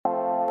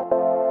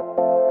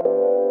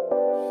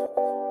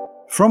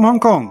From Hong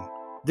Kong,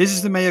 this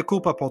is the Mea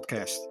Culpa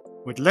podcast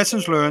with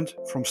lessons learned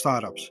from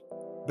startups,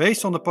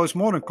 based on the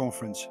Postmodern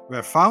Conference,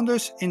 where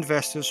founders,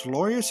 investors,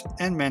 lawyers,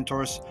 and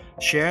mentors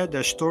share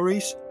their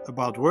stories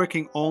about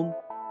working on,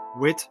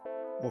 with,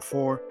 or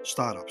for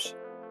startups.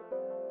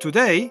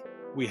 Today,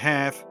 we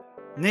have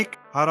Nick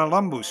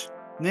Haralambous.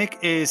 Nick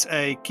is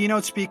a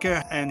keynote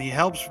speaker and he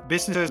helps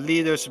business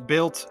leaders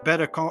build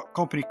better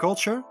company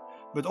culture,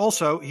 but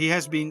also he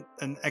has been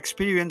an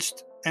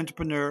experienced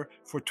entrepreneur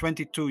for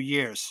 22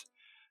 years.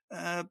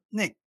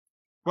 Nick,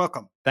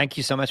 welcome. Thank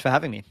you so much for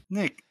having me.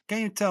 Nick,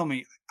 can you tell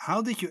me,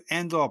 how did you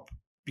end up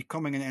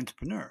becoming an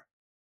entrepreneur?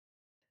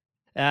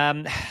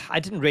 I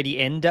didn't really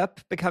end up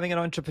becoming an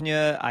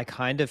entrepreneur. I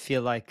kind of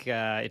feel like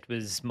it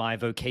was my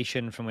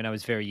vocation from when I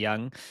was very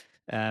young.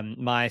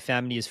 My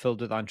family is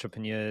filled with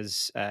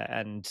entrepreneurs,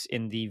 and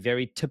in the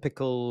very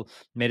typical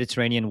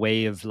Mediterranean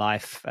way of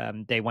life,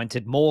 they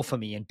wanted more for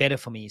me and better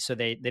for me. So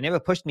they never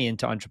pushed me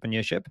into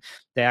entrepreneurship.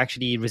 They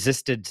actually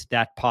resisted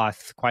that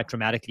path quite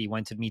dramatically,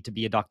 wanted me to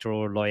be a doctor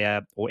or a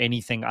lawyer or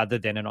anything other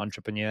than an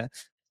entrepreneur.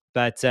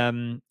 But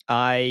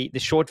the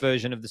short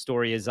version of the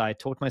story is I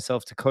taught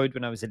myself to code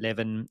when I was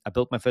 11. I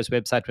built my first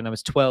website when I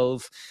was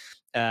 12,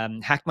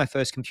 hacked my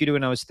first computer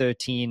when I was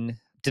 13,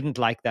 didn't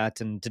like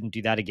that and didn't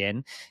do that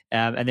again,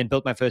 and then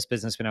built my first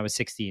business when I was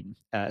 16.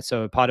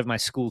 So part of my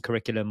school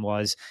curriculum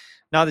was,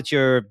 now that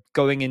you're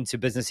going into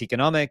business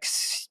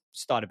economics,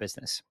 start a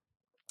business.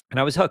 And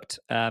I was hooked.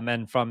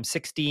 And from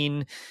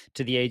 16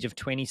 to the age of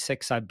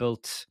 26, I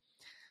built,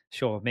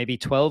 maybe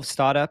 12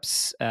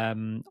 startups.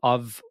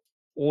 Of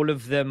all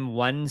of them,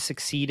 one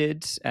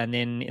succeeded. And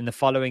then in the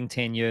following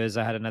 10 years,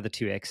 I had another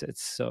 2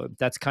 exits. So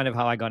that's kind of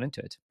how I got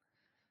into it.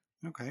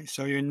 Okay,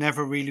 so you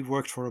never really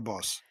worked for a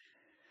boss.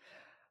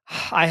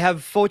 I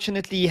have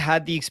fortunately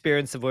had the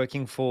experience of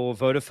working for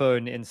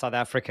Vodafone in South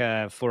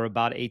Africa for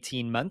about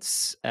 18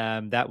 months.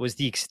 That was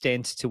the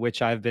extent to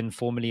which I've been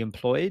formally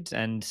employed,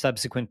 and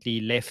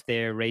subsequently left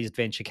there, raised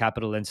venture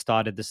capital, and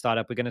started the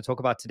startup we're going to talk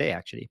about today,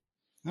 actually.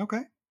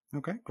 Okay,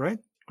 great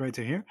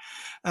to hear.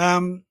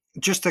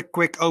 Just a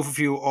quick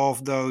overview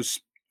of those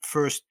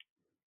first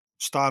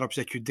startups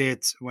that you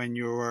did when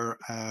you were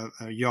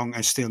young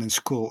and still in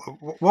school.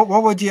 What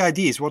were the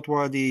ideas? What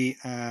were the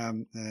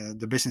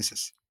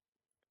businesses?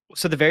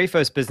 So the very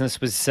first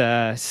business was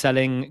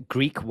selling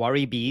Greek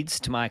worry beads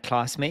to my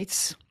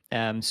classmates.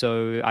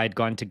 So I'd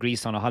gone to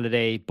Greece on a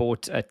holiday,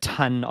 bought a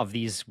ton of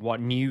these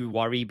new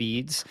worry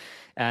beads,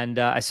 and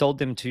I sold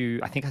them to,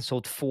 I think I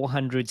sold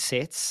 400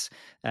 sets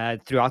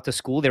throughout the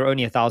school. There were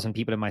only 1,000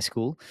 people in my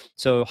school.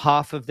 So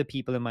half of the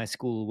people in my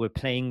school were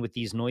playing with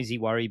these noisy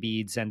worry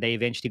beads, and they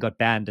eventually got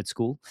banned at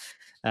school.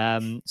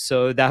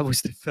 So that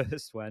was the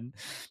first one.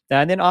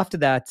 And then after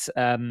that,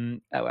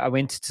 I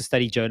went to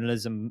study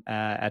journalism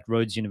at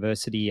Rhodes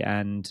University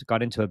and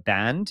got into a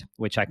band,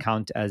 which I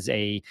count as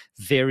a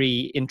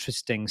very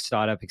interesting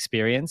startup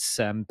experience.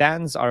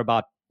 Bands are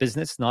about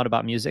business, not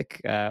about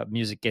music.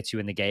 Music gets you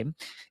in the game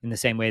in the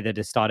same way that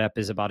a startup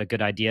is about a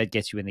good idea, it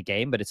gets you in the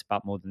game, but it's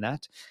about more than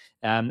that.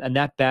 And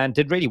that band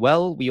did really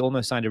well. We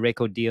almost signed a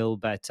record deal,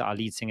 but our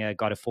lead singer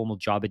got a formal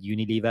job at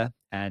Unilever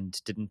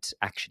and didn't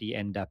actually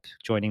end up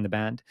joining the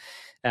band.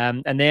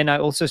 And then I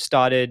also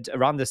started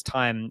around this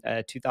time,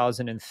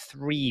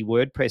 2003,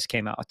 WordPress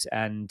came out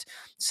and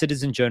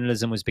citizen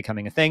journalism was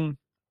becoming a thing.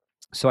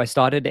 So I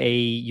started a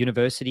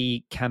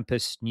university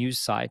campus news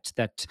site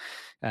that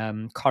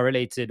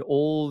correlated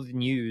all the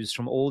news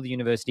from all the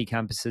university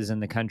campuses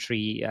in the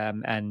country,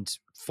 and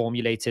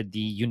formulated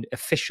the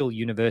official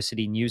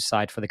university news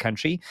site for the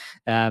country,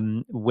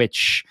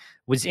 which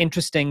was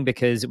interesting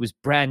because it was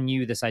brand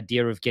new, this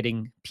idea of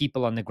getting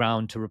people on the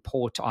ground to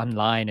report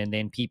online and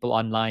then people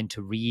online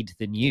to read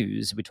the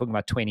news. We're talking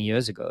about 20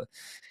 years ago.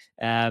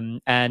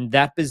 And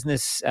that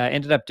business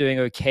ended up doing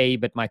okay,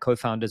 but my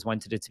co-founders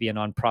wanted it to be a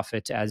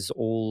nonprofit, as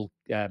all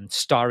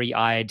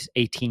starry-eyed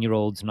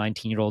 18-year-olds,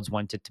 19-year-olds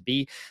wanted to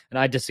be. And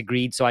I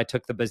disagreed, so I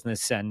took the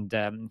business and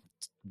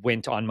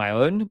went on my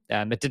own.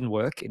 It didn't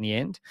work in the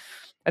end.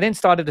 I then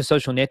started a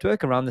social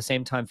network around the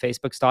same time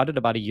Facebook started,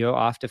 about a year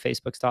after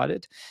Facebook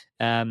started,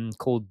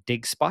 called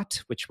DigSpot,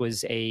 which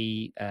was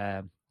a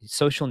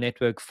social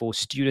network for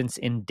students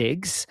in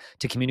digs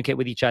to communicate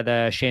with each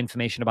other, share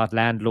information about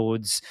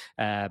landlords,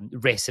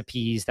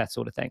 recipes, that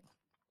sort of thing.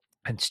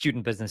 And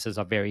student businesses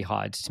are very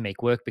hard to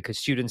make work because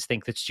students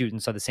think that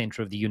students are the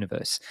center of the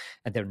universe,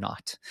 and they're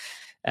not.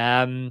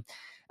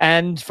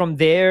 And from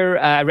there,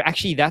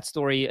 actually, that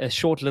story, a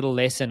short little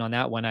lesson on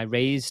that one. I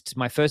raised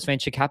my first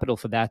venture capital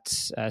for that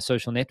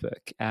social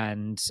network,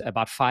 and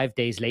about 5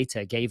 days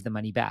later, gave the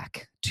money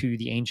back to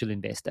the angel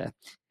investor.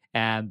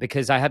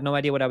 Because I had no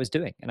idea what I was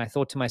doing. And I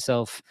thought to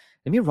myself,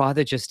 let me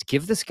rather just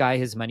give this guy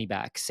his money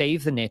back,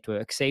 save the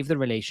network, save the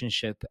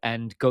relationship,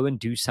 and go and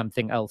do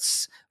something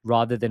else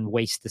rather than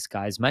waste this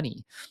guy's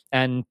money.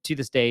 And to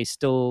this day,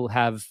 still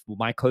have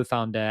my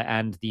co-founder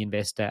and the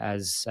investor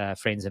as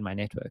friends in my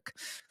network.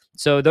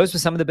 So those were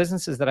some of the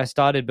businesses that I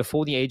started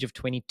before the age of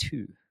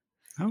 22.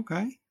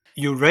 Okay.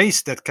 You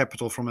raised that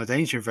capital from that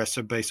angel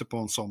investor based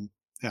upon some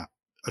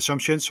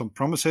assumptions, some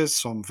promises,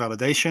 some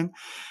validation.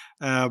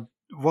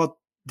 What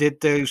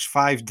did those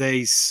 5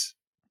 days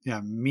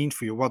mean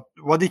for you?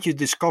 What did you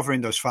discover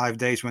in those 5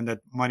 days when that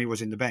money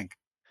was in the bank?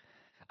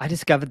 I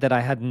discovered that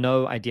I had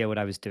no idea what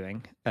I was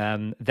doing.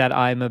 That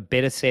I'm a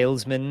better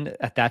salesman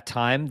at that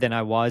time than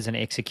I was an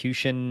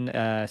execution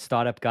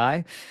startup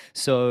guy.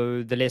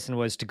 So the lesson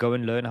was to go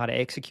and learn how to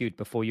execute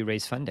before you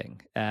raise funding.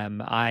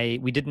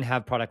 We didn't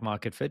have product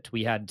market fit.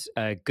 We had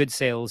a good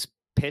sales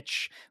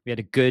pitch. We had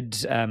a good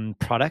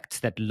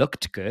product that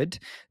looked good,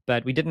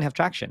 but we didn't have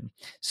traction.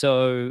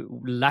 So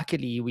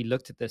luckily, we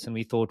looked at this and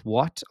we thought,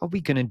 what are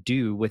we going to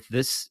do with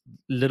this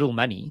little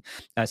money?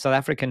 South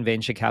African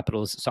venture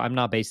capitals. So I'm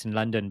now based in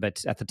London,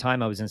 but at the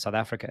time I was in South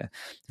Africa.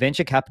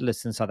 Venture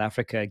capitalists in South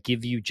Africa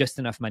give you just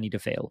enough money to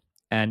fail.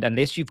 And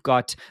unless you've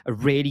got a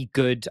really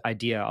good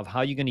idea of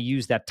how you're going to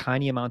use that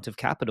tiny amount of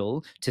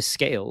capital to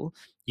scale,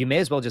 you may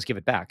as well just give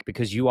it back,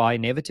 because you are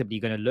inevitably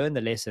going to learn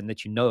the lesson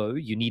that you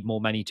need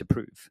more money to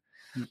prove.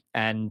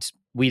 And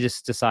we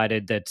just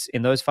decided that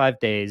in those 5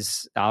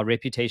 days, our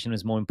reputation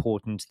was more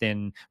important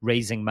than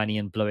raising money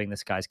and blowing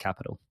this guy's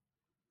capital.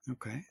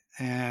 Okay.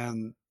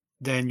 And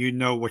then you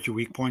know what your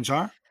weak points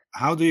are.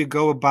 How do you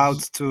go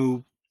about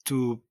to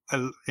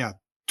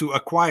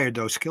acquire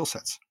those skill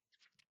sets?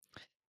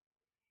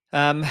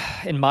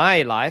 In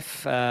my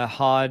life,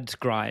 hard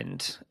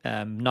grind,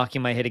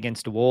 knocking my head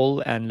against a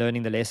wall and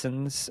learning the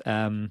lessons.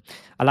 I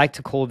like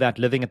to call that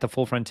living at the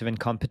forefront of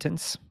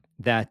incompetence.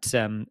 That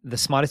the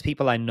smartest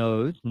people I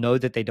know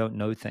that they don't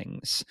know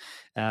things,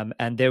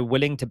 and they're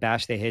willing to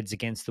bash their heads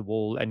against the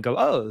wall and go,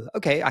 "Oh,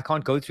 okay, I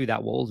can't go through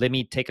that wall. Let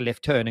me take a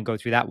left turn and go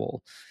through that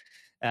wall."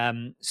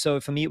 So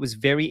for me, it was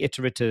very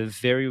iterative,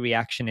 very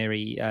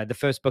reactionary. The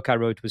first book I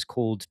wrote was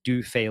called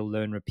Do, Fail,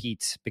 Learn,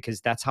 Repeat,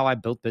 because that's how I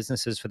built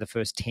businesses for the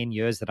first 10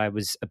 years that I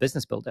was a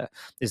business builder.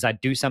 Is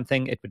I'd do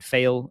something, it would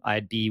fail.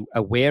 I'd be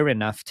aware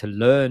enough to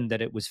learn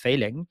that it was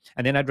failing,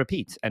 and then I'd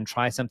repeat and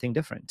try something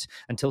different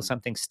until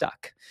something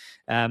stuck.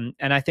 And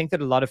I think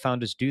that a lot of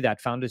founders do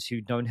that. Founders who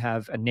don't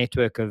have a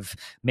network of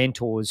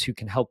mentors who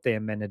can help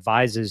them and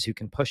advisors who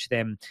can push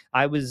them.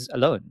 I was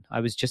alone. I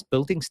was just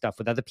building stuff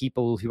with other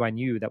people who I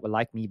knew that were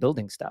like me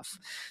building stuff.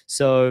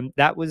 So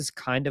that was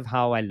kind of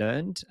how I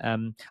learned.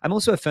 I'm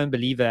also a firm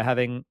believer,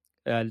 having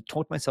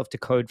taught myself to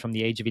code from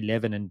the age of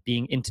 11 and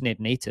being internet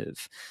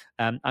native.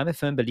 I'm a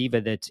firm believer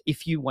that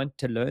if you want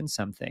to learn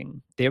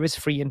something, there is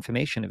free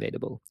information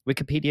available.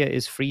 Wikipedia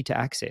is free to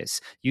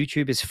access.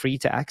 YouTube is free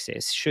to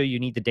access. Sure, you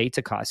need the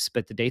data costs,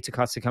 but the data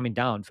costs are coming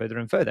down further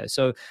and further.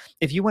 So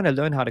if you want to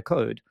learn how to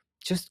code,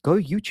 just go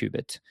YouTube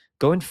it.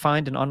 Go and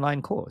find an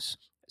online course.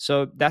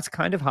 So that's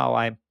kind of how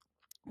I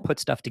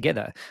put stuff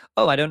together.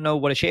 Oh, I don't know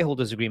what a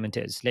shareholders agreement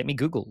is. Let me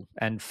Google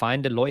and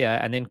find a lawyer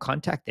and then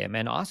contact them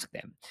and ask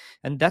them.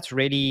 And that's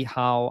really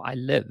how I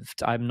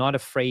lived. I'm not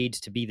afraid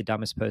to be the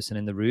dumbest person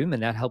in the room,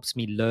 and that helps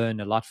me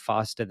learn a lot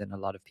faster than a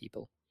lot of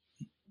people.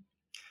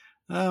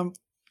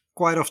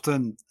 Quite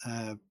often,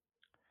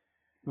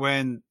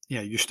 when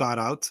you start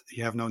out,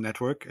 you have no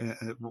network.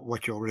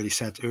 What you already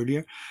said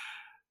earlier.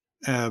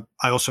 I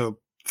also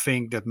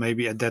think that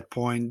maybe at that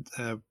point,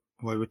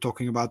 we were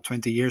talking about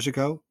 20 years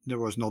ago, there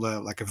was not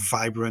a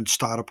vibrant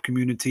startup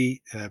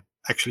community.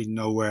 Actually,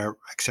 nowhere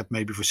except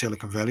maybe for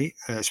Silicon Valley,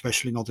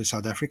 especially not in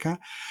South Africa.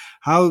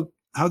 How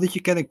did you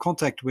get in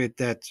contact with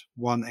that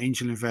one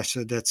angel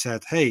investor that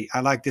said, "Hey, I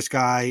like this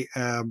guy.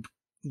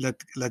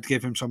 Let's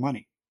give him some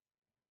money"?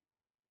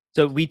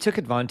 So we took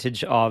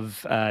advantage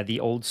of the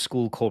old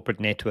school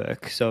corporate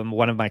network. So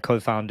one of my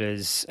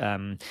co-founders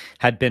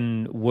had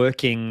been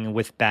working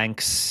with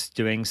banks,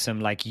 doing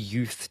some like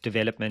youth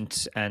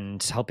development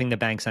and helping the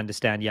banks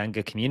understand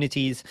younger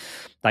communities,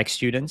 like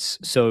students.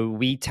 So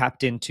we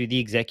tapped into the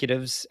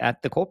executives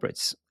at the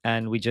corporates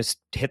and we just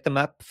hit them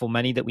up for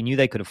money that we knew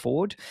they could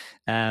afford.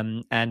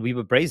 And we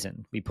were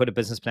brazen. We put a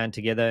business plan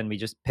together and we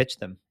just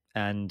pitched them,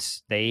 and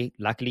they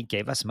luckily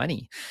gave us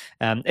money.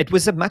 It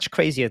was a much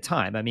crazier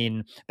time. I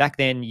mean, back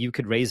then you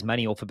could raise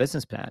money off a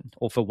business plan,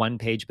 off a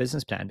one-page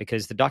business plan,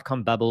 because the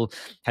dot-com bubble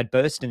had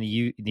burst in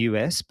the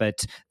US,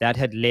 but that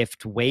had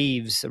left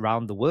waves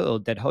around the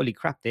world that, holy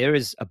crap, there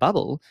is a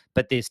bubble,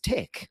 but there's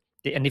tech.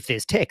 And if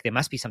there's tech, there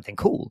must be something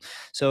cool.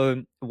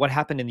 So what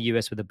happened in the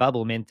US with the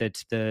bubble meant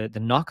that the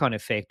knock-on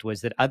effect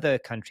was that other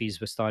countries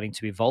were starting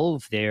to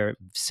evolve their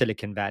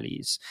Silicon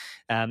Valleys.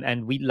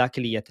 And we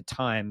luckily at the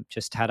time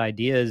just had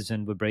ideas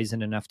and were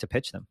brazen enough to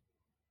pitch them.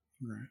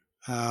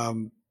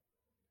 Right.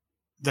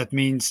 That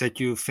means that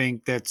you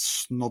think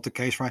that's not the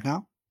case right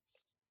now?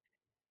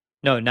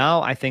 No,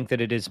 now I think that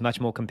it is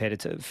much more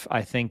competitive.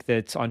 I think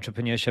that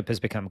entrepreneurship has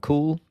become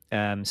cool.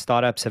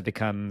 Startups have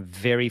become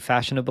very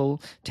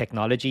fashionable.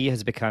 Technology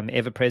has become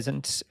ever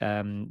present.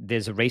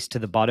 There's a race to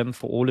the bottom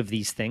for all of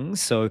these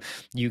things. So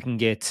you can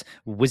get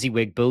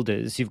WYSIWYG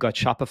builders. You've got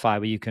Shopify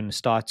where you can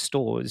start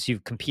stores. You're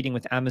competing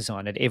with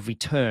Amazon at every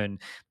turn.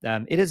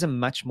 It is a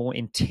much more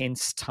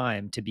intense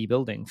time to be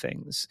building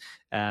things.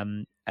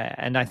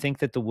 And I think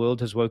that the world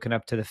has woken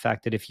up to the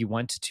fact that if you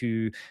want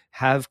to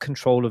have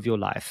control of your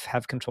life,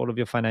 have control of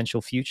your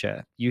financial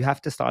future, you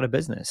have to start a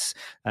business.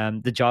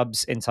 The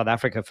jobs in South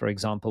Africa, for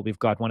example, we've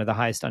got one of the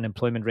highest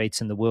unemployment rates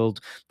in the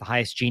world, the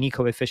highest Gini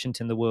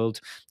coefficient in the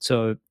world.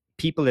 So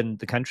people in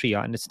the country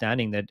are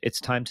understanding that it's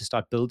time to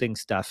start building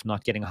stuff,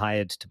 not getting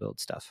hired to build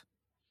stuff.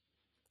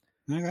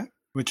 Okay,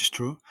 which is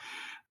true.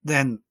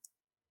 Then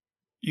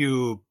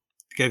you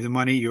gave the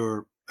money,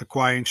 you're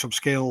acquiring some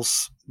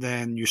skills,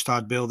 then you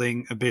start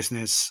building a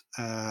business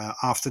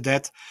after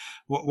that.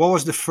 What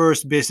was the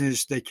first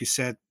business that you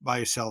said by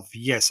yourself,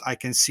 yes, I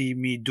can see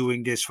me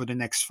doing this for the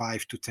next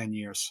 5 to 10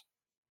 years?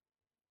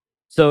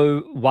 So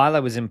while I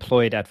was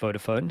employed at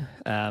Vodafone,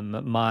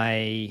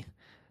 my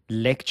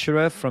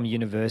lecturer from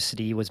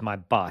university was my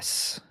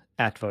boss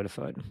at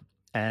Vodafone.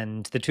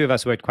 And the two of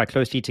us worked quite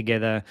closely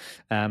together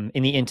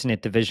in the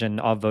internet division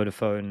of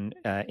Vodafone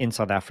in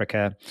South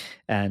Africa.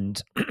 And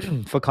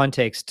for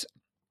context,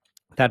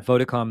 that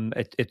Vodacom,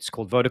 it's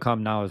called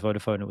Vodacom now as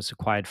Vodafone. It was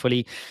acquired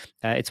fully.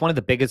 It's one of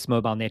the biggest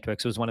mobile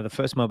networks. It was one of the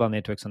first mobile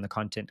networks on the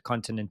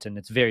continent, and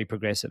it's very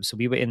progressive. So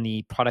we were in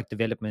the product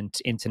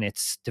development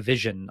internets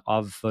division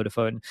of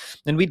Vodafone,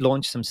 and we'd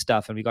launched some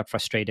stuff, and we got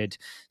frustrated.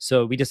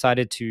 So we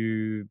decided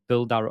to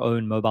build our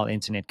own mobile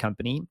internet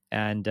company.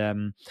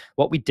 And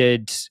what we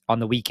did on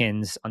the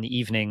weekends, on the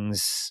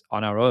evenings,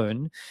 on our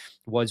own,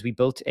 was we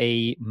built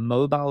a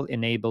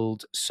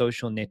mobile-enabled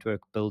social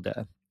network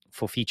builder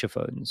for feature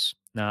phones.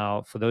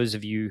 Now, for those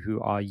of you who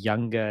are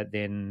younger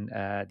than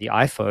the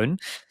iPhone,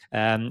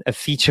 a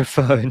feature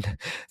phone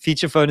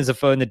is a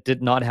phone that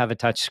did not have a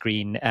touch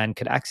screen and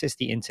could access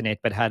the internet,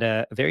 but had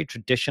a very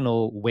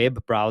traditional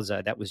web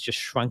browser that was just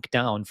shrunk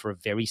down for a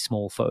very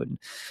small phone.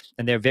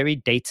 And they're very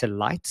data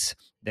light.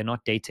 They're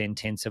not data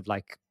intensive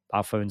like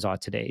our phones are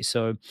today.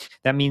 So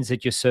that means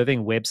that you're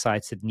serving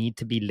websites that need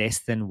to be less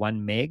than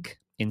 1 meg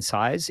in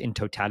size in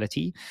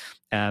totality.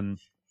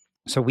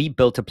 So we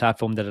built a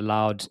platform that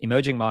allowed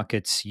emerging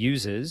markets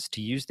users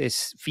to use their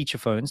feature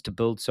phones to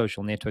build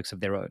social networks of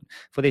their own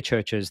for their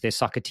churches, their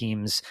soccer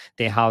teams,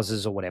 their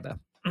houses, or whatever.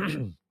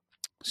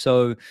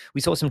 So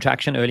we saw some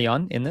traction early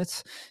on in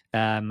this.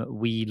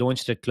 We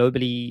launched it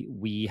globally.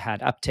 We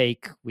had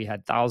uptake. We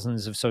had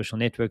thousands of social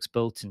networks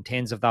built and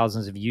tens of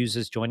thousands of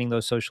users joining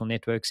those social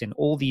networks in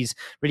all these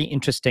really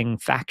interesting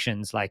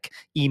factions like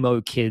emo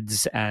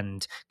kids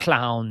and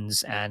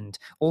clowns and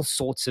all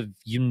sorts of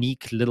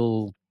unique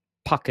little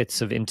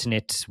pockets of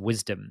internet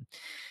wisdom.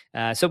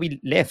 So we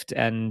left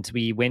and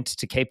we went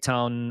to Cape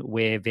Town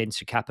where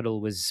venture capital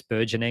was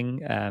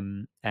burgeoning,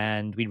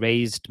 and we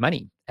raised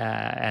money.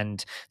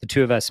 And the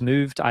two of us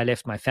moved. I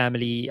left my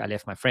family, I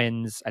left my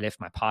friends, I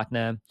left my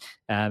partner,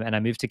 and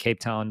I moved to Cape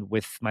Town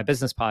with my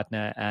business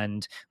partner,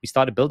 and we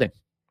started building.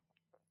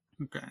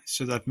 Okay,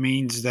 so that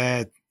means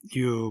that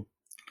you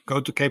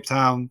go to Cape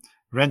Town,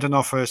 rent an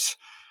office,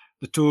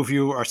 the two of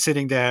you are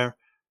sitting there.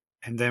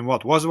 And then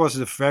what was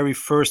the very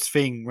first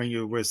thing when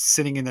you were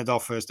sitting in that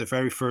office, the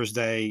very first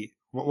day?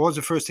 What was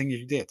the first thing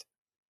you did?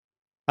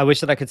 I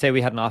wish that I could say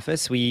we had an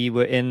office. We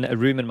were in a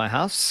room in my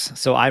house.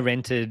 So I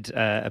rented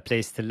a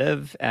place to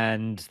live,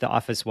 and the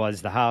office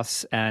was the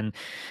house. And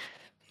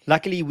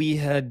luckily, we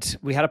had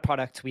a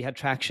product, we had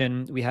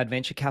traction, we had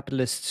venture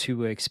capitalists who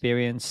were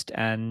experienced,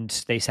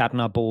 and they sat on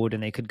our board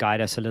and they could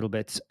guide us a little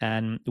bit.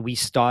 And we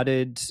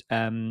started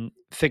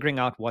figuring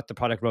out what the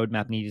product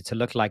roadmap needed to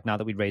look like now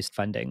that we'd raised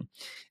funding.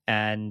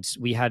 And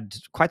we had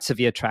quite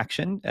severe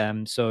traction.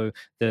 So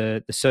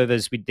the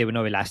servers, there were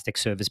no elastic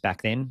servers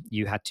back then.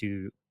 You had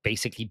to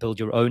basically build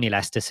your own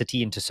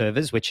elasticity into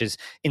servers, which is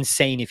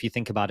insane if you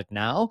think about it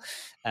now.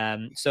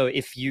 So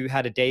if you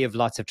had a day of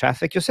lots of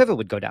traffic, your server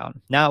would go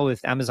down. Now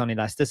with Amazon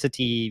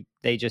Elasticity,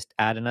 they just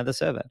add another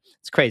server.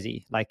 It's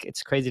crazy. Like,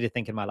 it's crazy to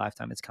think in my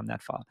lifetime it's come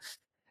that far.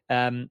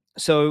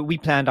 So we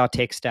planned our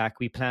tech stack,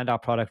 we planned our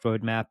product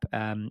roadmap,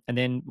 and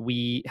then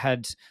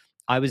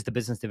I was the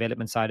business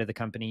development side of the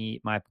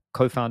company. My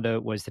co-founder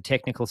was the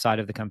technical side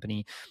of the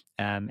company,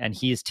 and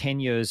he is 10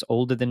 years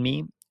older than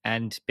me.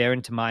 And bear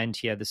into mind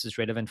here, this is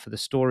relevant for the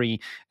story.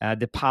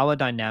 The power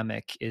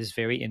dynamic is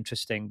very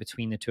interesting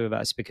between the two of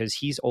us because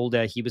he's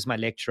older. He was my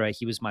lecturer.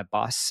 He was my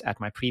boss at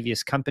my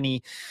previous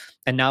company.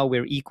 And now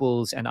we're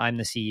equals and I'm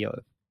the CEO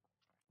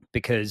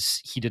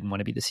because he didn't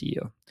want to be the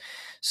CEO.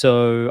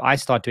 So I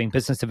start doing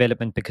business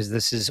development because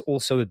this is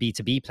also a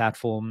B2B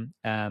platform.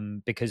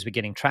 Because we're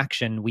getting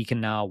traction, we can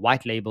now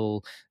white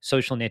label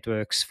social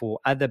networks for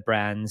other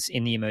brands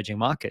in the emerging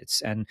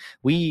markets. And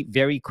we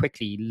very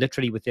quickly,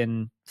 literally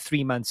within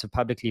 3 months of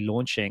publicly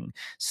launching,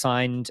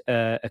 signed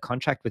a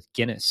contract with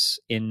Guinness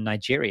in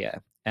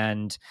Nigeria.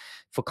 And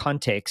for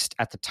context,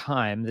 at the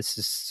time, this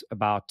is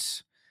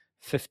about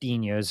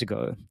 15 years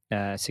ago,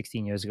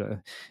 16 years ago.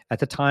 At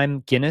the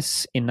time,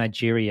 Guinness in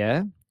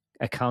Nigeria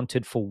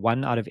accounted for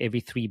 1 out of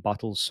every 3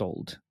 bottles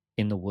sold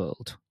in the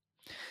world.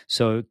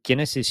 So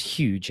Guinness is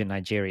huge in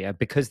Nigeria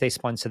because they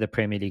sponsor the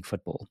Premier League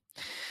football.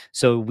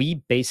 So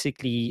we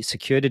basically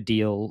secured a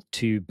deal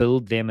to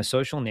build them a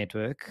social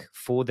network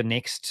for the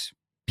next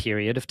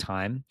period of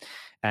time,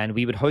 and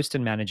we would host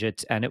and manage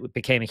it, and it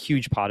became a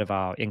huge part of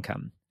our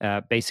income.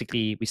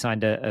 Basically, we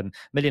signed a $1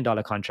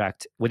 million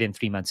contract within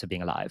 3 months of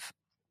being alive.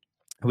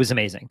 It was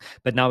amazing,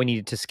 but now we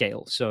needed to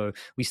scale. So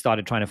we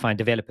started trying to find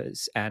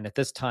developers. And at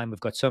this time, we've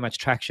got so much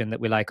traction that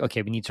we're like,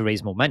 okay, we need to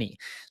raise more money.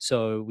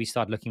 So we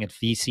started looking at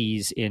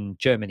VCs in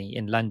Germany,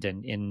 in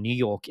London, in New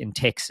York, in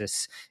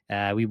Texas.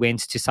 We went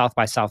to South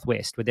by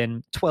Southwest.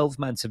 Within 12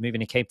 months of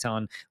moving to Cape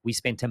Town, we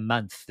spent a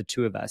month, the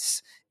two of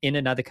us, in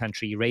another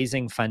country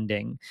raising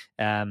funding.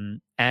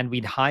 And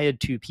we'd hired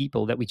 2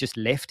 people that we just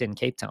left in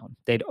Cape Town.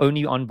 They'd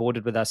only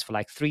onboarded with us for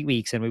like 3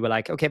 weeks. And we were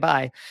like, okay,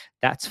 bye.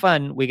 That's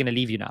fun. We're going to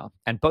leave you now.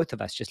 And both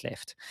of us just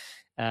left.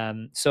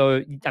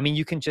 So, I mean,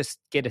 you can just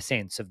get a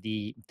sense of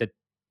the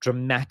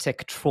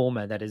dramatic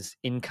trauma that is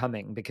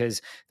incoming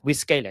because we're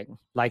scaling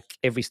like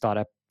every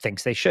startup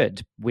thinks they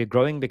should. We're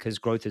growing because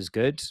growth is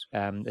good.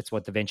 It's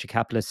what the venture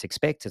capitalists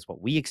expect. It's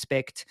what we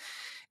expect.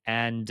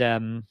 And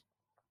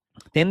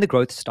then the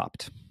growth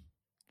stopped.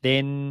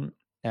 Then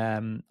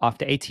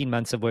after 18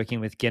 months of working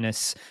with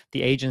Guinness,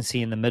 the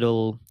agency in the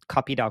middle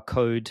copied our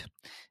code,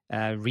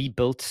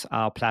 rebuilt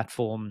our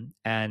platform,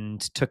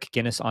 and took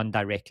Guinness on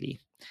directly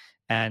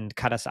and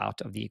cut us out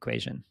of the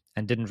equation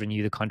and didn't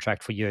renew the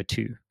contract for year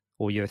 2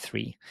 or year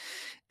 3.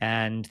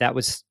 And that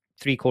was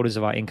 3/4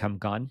 of our income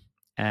gone.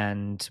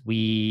 And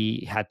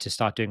we had to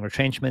start doing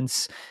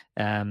retrenchments.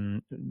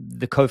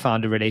 The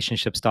co-founder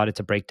relationship started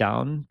to break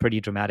down pretty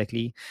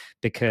dramatically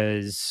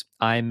because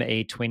I'm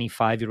a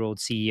 25-year-old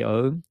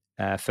CEO,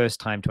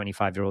 first-time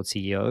 25-year-old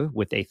CEO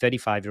with a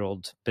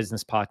 35-year-old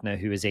business partner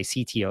who is a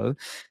CTO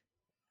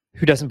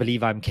who doesn't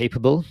believe I'm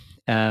capable.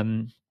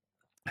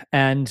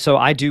 And so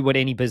I do what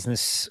any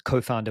business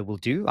co-founder will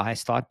do. I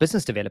start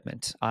business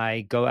development.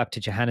 I go up to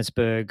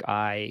Johannesburg.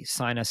 I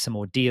sign us some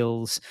more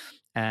deals.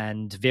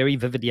 And very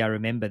vividly, I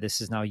remember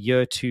this is now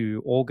year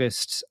 2,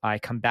 August. I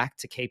come back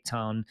to Cape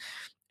Town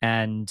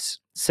and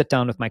sit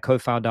down with my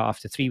co-founder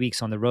after 3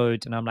 weeks on the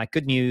road. And I'm like,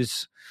 good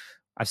news.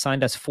 I've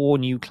signed us 4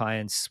 new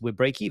clients. We're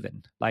break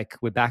even. Like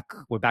we're back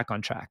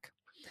on track.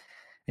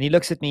 And he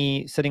looks at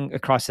me sitting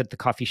across at the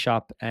coffee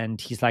shop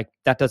and he's like,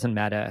 that doesn't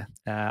matter.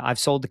 I've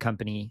sold the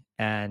company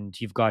and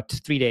you've got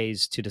 3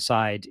 days to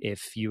decide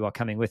if you are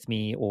coming with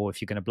me or if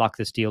you're going to block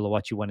this deal or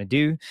what you want to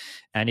do.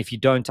 And if you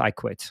don't, I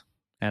quit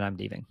and I'm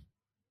leaving.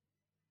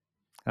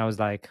 And I was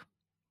like,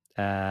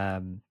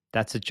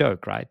 that's a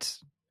joke, right?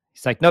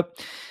 He's like, nope,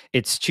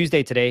 it's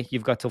Tuesday today.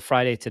 You've got till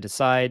Friday to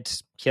decide.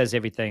 Here's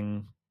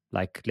everything.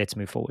 Like, let's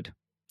move forward.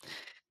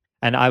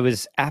 And I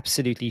was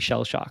absolutely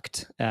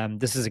shell-shocked.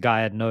 This is a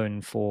guy I'd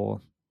known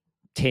for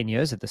 10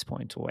 years at this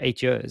point, or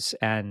 8 years,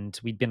 and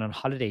we'd been on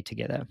holiday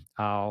together.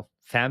 Our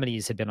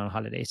families had been on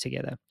holiday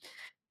together.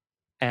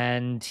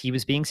 And he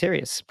was being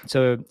serious.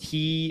 So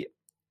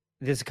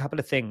there's a couple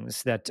of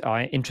things that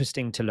are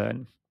interesting to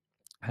learn.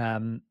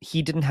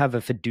 He didn't have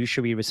a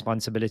fiduciary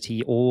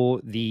responsibility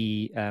or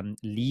the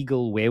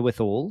legal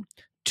wherewithal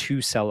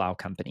to sell our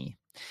company.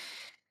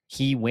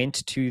 He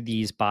went to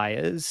these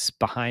buyers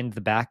behind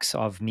the backs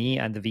of me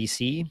and the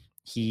VC.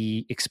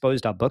 He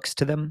exposed our books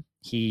to them.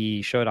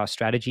 He showed our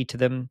strategy to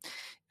them.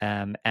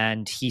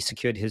 And he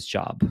secured his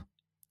job.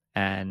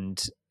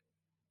 And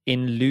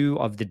in lieu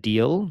of the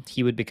deal,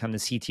 he would become the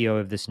CTO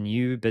of this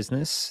new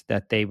business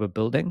that they were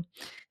building.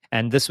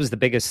 And this was the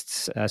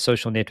biggest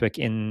social network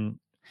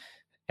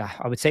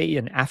I would say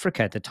in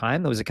Africa at the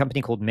time. There was a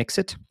company called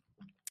Mxit,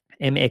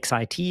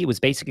 MXIT. It was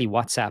basically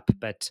WhatsApp,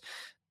 but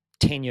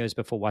 10 years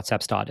before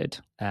WhatsApp started.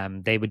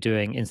 They were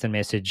doing instant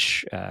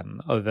message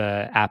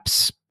over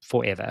apps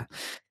forever.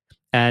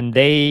 And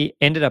they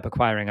ended up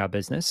acquiring our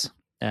business.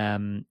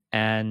 And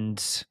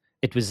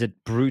it was a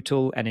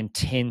brutal and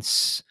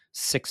intense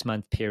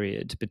 6-month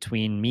period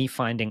between me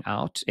finding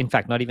out, in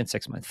fact, not even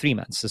 6 months, 3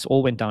 months. This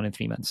all went down in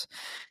 3 months,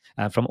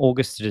 from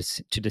August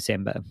to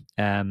December.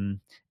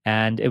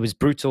 And it was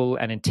brutal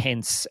and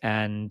intense.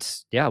 And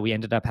yeah, we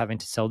ended up having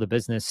to sell the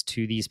business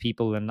to these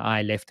people and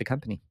I left the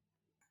company.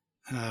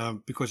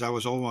 Because I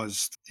was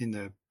almost in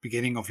the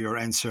beginning of your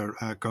answer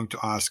going to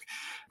ask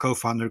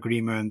co-founder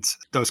agreement,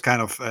 those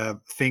kind of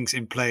things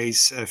in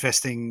place,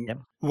 vesting. Yep.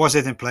 Was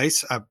it in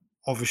place?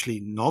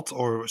 Obviously not.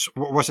 Or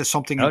was there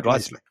something in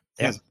place?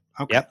 Yes.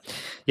 Okay.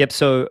 Yep.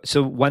 So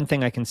one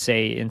thing I can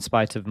say in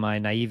spite of my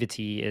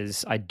naivety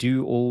is I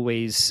do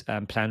always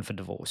plan for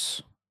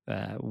divorce.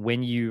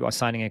 When you are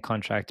signing a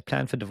contract,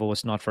 plan for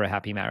divorce, not for a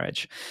happy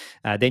marriage.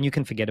 Then you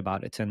can forget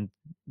about it. And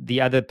the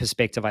other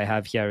perspective I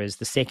have here is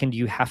the second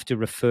you have to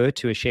refer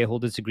to a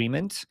shareholders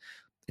agreement,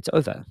 it's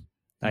over.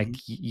 Like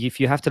if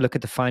you have to look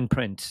at the fine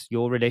print,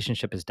 your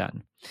relationship is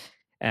done.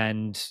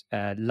 And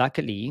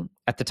luckily,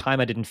 at the time,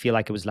 I didn't feel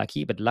like it was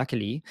lucky, but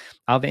luckily,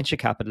 our venture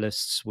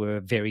capitalists were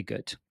very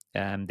good.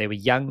 They were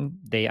young,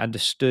 they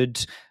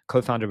understood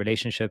co-founder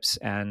relationships.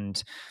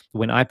 And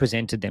when I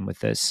presented them with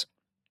this,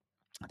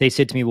 they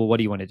said to me, well, what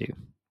do you want to do?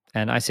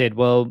 And I said,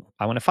 well,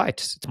 I want to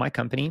fight. It's my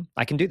company.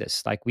 I can do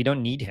this. Like, we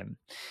don't need him.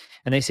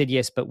 And they said,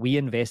 yes, but we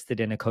invested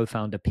in a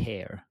co-founder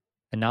pair.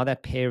 And now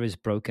that pair is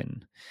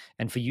broken.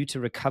 And for you to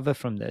recover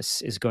from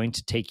this is going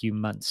to take you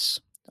months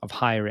of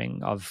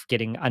hiring, of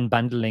getting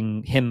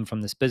unbundling him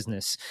from this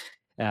business.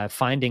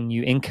 Finding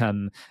new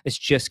income is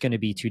just going to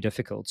be too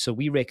difficult. So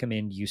we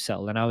recommend you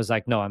sell. And I was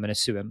like, no, I'm going to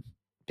sue him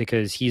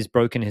because he's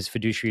broken his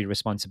fiduciary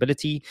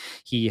responsibility.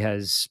 He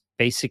has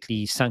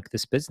basically sunk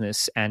this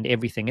business and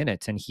everything in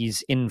it. And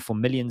he's in for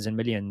millions and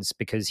millions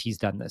because he's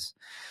done this.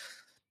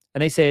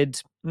 And they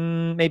said,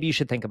 maybe you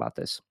should think about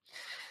this.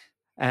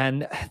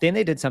 And then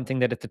they did something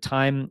that at the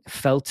time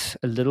felt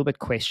a little bit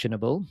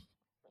questionable,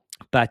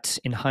 but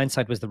in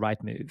hindsight was the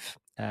right move.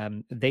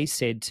 They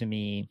said to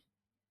me,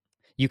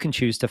 you can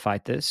choose to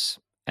fight this,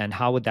 and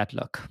how would that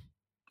look?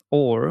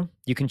 Or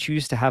you can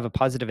choose to have a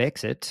positive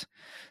exit,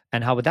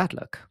 and how would that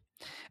look?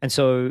 And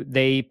so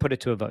they put it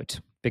to a vote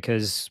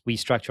because we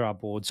structure our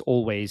boards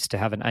always to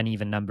have an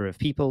uneven number of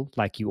people,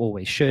 like you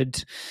always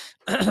should.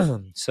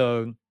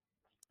 So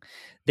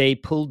they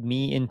pulled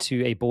me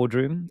into a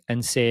boardroom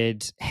and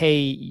said,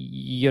 hey,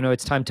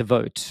 it's time to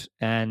vote.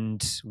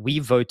 And we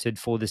voted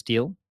for this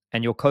deal,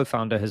 and your co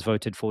founder has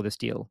voted for this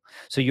deal.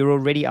 So you're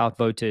already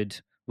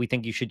outvoted. We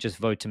think you should just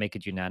vote to make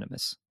it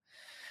unanimous.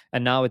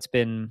 And now it's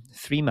been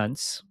 3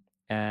 months,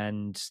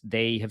 and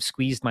they have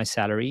squeezed my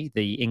salary,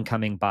 the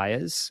incoming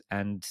buyers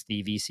and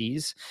the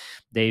VCs.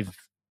 They've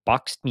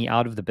boxed me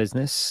out of the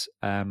business.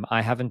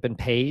 I haven't been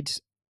paid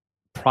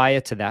prior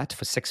to that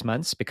for 6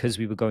 months because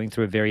we were going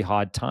through a very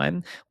hard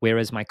time,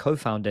 whereas my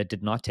co-founder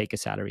did not take a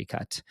salary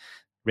cut.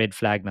 Red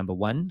flag number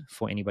one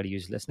for anybody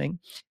who's listening.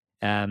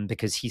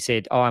 Because he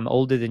said, "Oh, I'm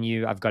older than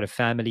you. I've got a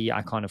family.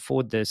 I can't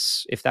afford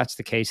this." If that's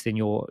the case, then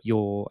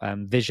your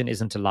vision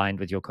isn't aligned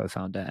with your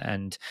co-founder,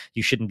 and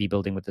you shouldn't be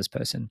building with this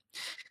person.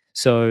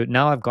 So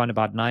now I've gone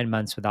about 9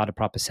 months without a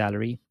proper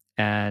salary,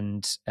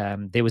 and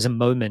there was a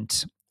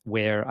moment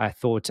where I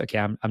thought, okay,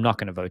 I'm not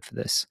going to vote for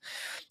this.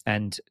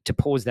 And to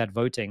pause that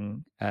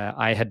voting,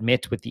 I had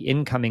met with the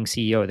incoming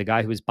CEO, the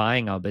guy who was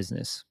buying our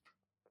business,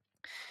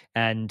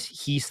 and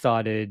he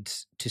started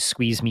to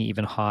squeeze me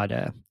even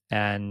harder.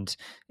 And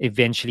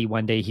eventually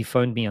one day he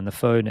phoned me on the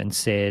phone and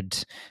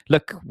said,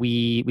 look,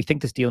 we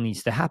think this deal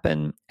needs to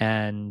happen,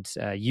 and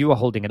you are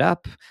holding it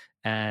up,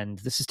 and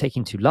this is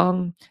taking too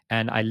long.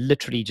 And I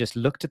literally just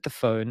looked at the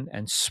phone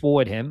and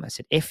swore at him. I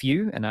said, F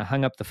you, and I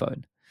hung up the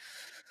phone.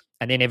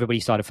 And then everybody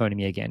started phoning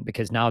me again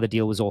because now the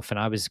deal was off and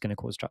I was going to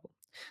cause trouble.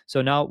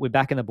 So now we're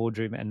back in the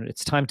boardroom and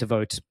it's time to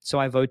vote. So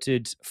I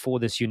voted for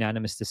this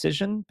unanimous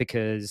decision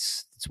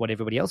because it's what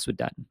everybody else had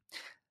done.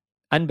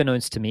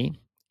 Unbeknownst to me,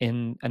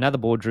 in another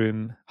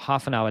boardroom,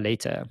 half an hour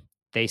later,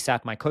 they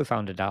sat my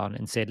co-founder down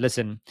and said,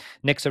 listen,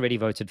 Nick's already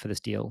voted for this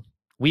deal.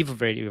 We've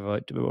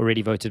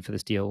already voted for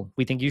this deal.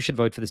 We think you should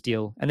vote for this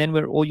deal. And then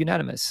we're all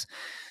unanimous.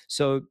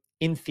 So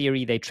in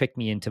theory, they tricked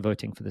me into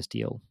voting for this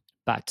deal.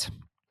 But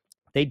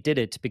they did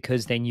it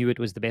because they knew it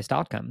was the best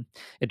outcome.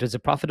 It was a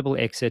profitable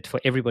exit for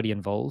everybody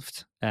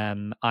involved.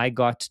 I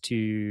got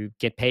to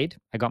get paid.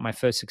 I got my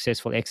first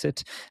successful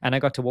exit and I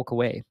got to walk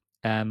away.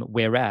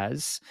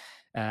 Whereas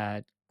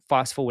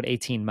fast forward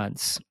 18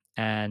 months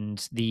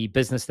and the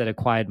business that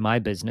acquired my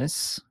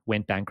business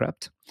went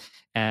bankrupt.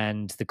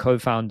 And the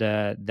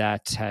co-founder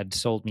that had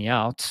sold me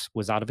out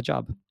was out of a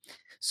job.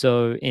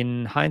 So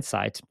in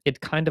hindsight, it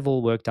kind of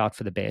all worked out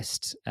for the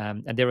best.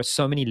 And there are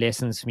so many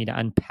lessons for me to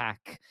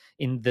unpack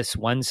in this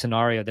one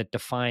scenario that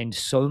defined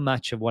so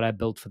much of what I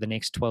built for the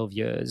next 12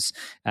 years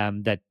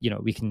that,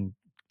 we can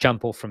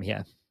jump off from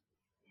here.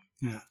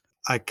 Yeah.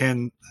 I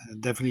can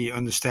definitely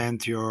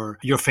understand your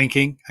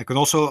thinking. I can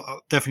also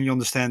definitely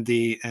understand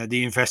the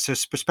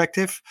investor's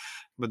perspective,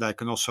 but I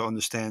can also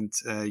understand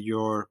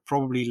your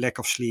probably lack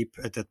of sleep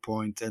at that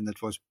point, and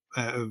it was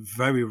a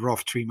very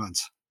rough 3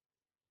 months.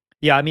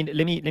 Yeah, I mean,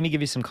 let me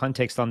give you some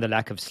context on the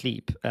lack of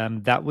sleep.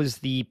 That was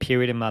the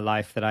period in my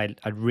life that I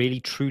really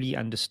truly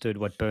understood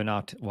what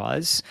burnout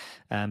was.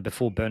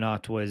 Before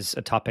burnout was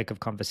a topic of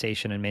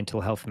conversation and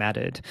mental health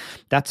mattered.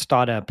 That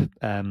startup,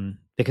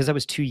 because I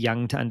was too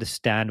young to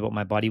understand what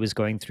my body was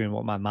going through and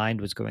what my mind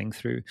was going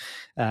through,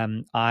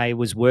 I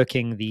was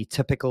working the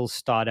typical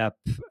startup,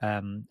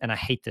 and I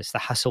hate this, the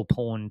hustle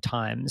porn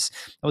times.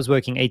 I was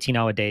working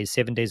 18-hour days,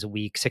 7 days a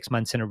week, 6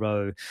 months in a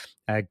row,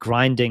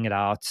 grinding it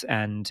out.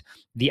 And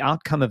the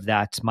outcome of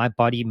that, my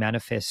body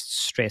manifests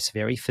stress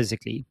very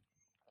physically.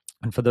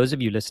 And for those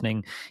of you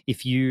listening,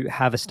 if you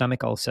have a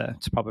stomach ulcer,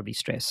 it's probably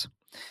stress.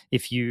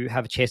 If you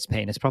have chest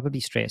pain, it's probably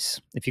stress.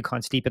 If you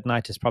can't sleep at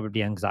night, it's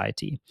probably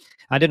anxiety.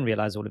 I didn't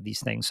realize all of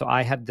these things. So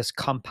I had this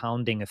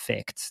compounding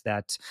effect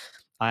that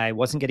I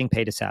wasn't getting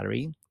paid a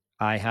salary.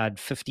 I had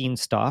 15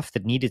 staff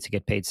that needed to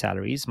get paid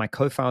salaries. My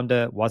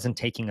co-founder wasn't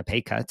taking a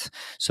pay cut.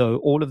 So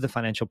all of the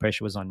financial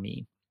pressure was on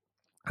me.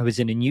 I was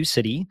in a new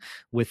city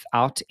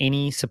without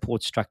any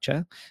support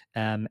structure,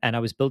 and I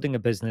was building a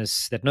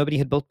business that nobody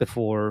had built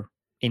before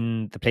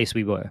in the place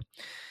we were.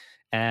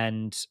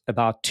 And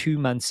about 2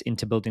 months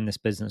into building this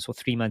business, or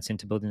 3 months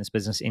into building this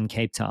business in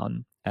Cape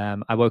Town,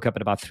 I woke up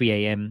at about 3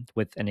 a.m.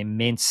 with an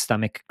immense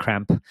stomach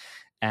cramp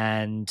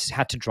and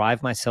had to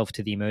drive myself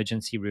to the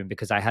emergency room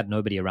because I had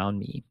nobody around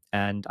me.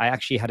 And I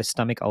actually had a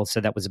stomach ulcer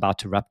that was about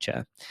to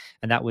rupture.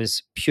 And that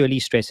was purely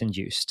stress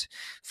induced.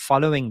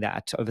 Following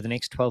that, over the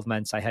next 12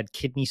 months, I had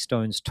kidney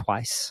stones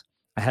twice.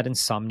 I had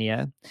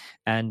insomnia,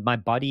 and my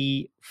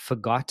body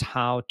forgot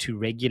how to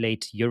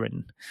regulate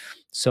urine.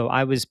 So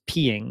I was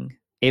peeing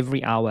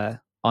every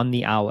hour on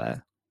the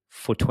hour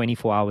for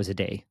 24 hours a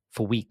day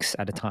for weeks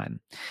at a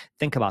time.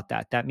 Think about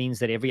that. That means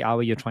that every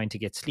hour you're trying to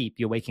get sleep,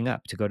 you're waking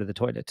up to go to the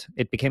toilet.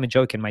 It became a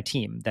joke in my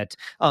team that,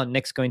 oh,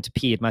 next going to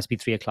pee, it must be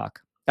 3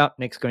 o'clock. Oh,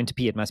 next going to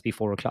pee, it must be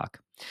 4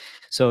 o'clock.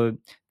 So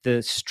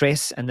the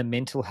stress and the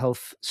mental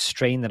health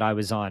strain that I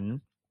was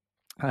on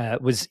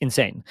was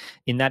insane.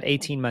 In that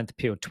 18-month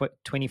period,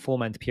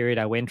 24-month period,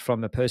 I went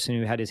from a person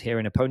who had his hair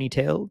in a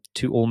ponytail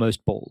to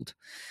almost bald.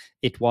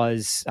 It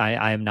was,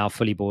 I am now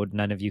fully bald.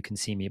 None of you can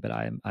see me, but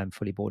I'm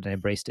fully bald and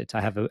embraced it.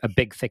 I have a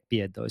big thick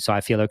beard though, so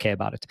I feel okay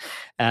about it.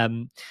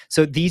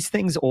 So these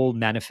things all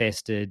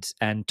manifested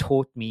and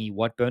taught me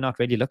what burnout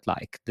really looked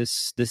like.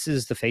 This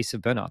is the face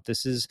of burnout.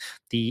 This is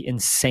the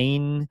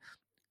insane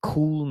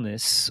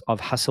coolness of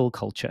hustle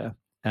culture.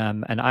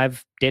 And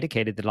I've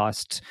dedicated the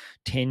last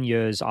 10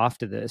 years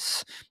after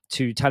this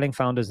to telling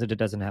founders that it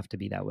doesn't have to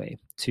be that way,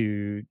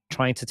 to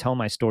trying to tell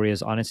my story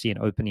as honestly and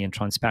openly and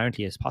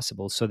transparently as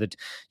possible, so that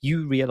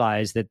you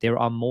realize that there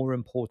are more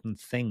important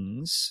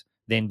things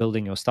than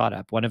building your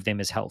startup. One of them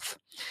is health.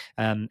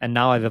 And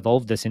now I've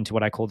evolved this into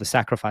what I call the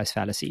sacrifice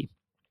fallacy.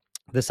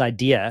 This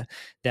idea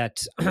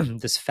that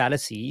this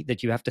fallacy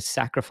that you have to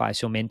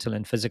sacrifice your mental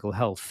and physical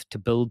health to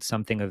build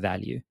something of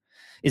value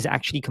is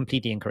actually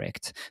completely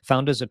incorrect.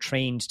 Founders are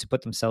trained to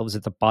put themselves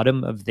at the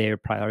bottom of their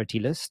priority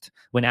list,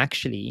 when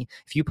actually,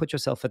 if you put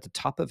yourself at the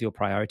top of your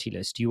priority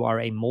list, you are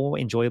a more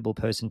enjoyable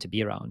person to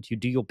be around. You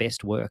do your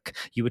best work.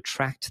 You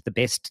attract the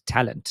best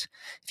talent.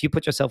 If you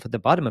put yourself at the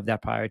bottom of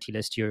that priority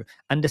list, you're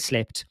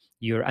underslept,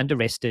 you're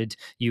underrested,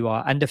 you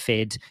are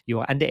underfed, you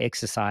are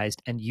underexercised,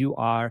 and you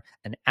are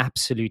an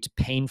absolute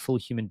painful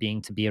human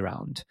being to be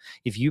around.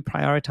 If you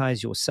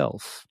prioritize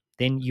yourself,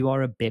 then you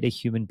are a better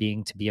human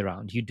being to be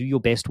around. You do your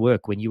best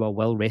work when you are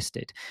well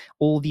rested.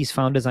 All these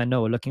founders I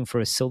know are looking for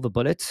a silver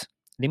bullet.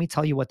 Let me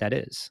tell you what that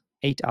is: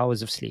 8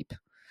 hours of sleep.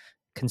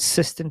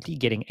 Consistently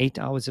getting 8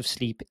 hours of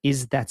sleep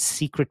is that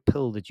secret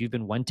pill that you've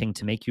been wanting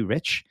to make you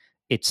rich.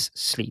 It's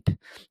sleep.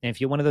 And if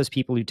you're one of those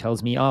people who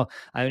tells me, oh,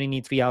 I only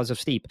need 3 hours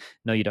of sleep,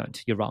 no, you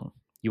don't. You're wrong.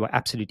 You are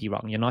absolutely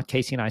wrong. You're not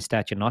Casey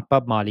Neistat. You're not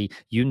Bob Marley.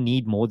 You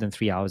need more than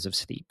 3 hours of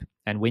sleep.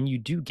 And when you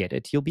do get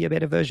it, you'll be a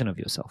better version of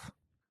yourself.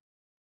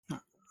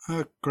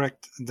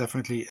 Correct,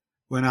 definitely.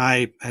 When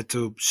I had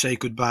to say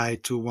goodbye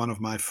to one of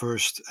my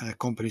first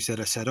companies that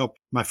I set up,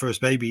 my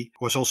first baby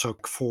was also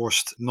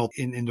forced, not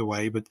in the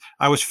way, but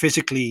I was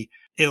physically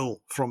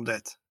ill from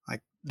that.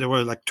 Like there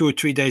were like 2 or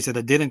 3 days that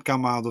I didn't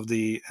come out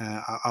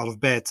of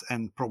bed,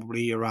 and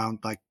probably around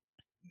like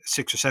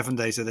 6 or 7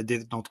 days that I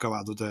did not go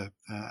out of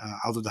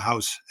the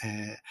house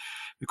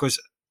because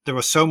there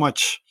was so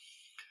much,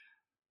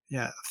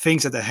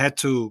 things that I had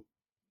to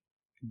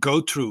go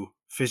through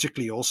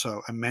physically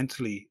also and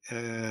mentally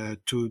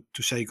to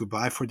say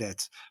goodbye for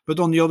that. But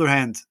on the other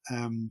hand,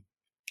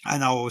 I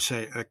now always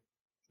say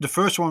the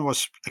first one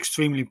was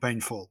extremely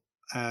painful,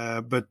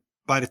 but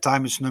by the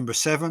time it's number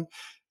 7,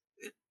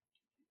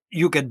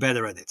 you get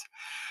better at it.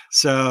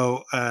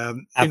 So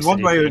in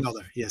one way or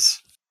another,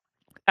 yes.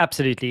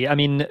 Absolutely. I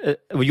mean,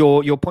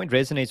 your point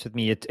resonates with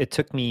me. It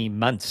took me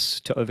months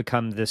to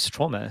overcome this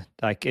trauma.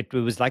 Like it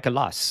was like a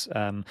loss,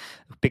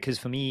 because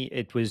for me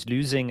it was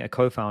losing a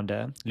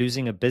co-founder,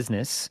 losing a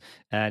business,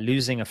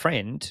 losing a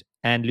friend,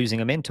 and losing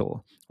a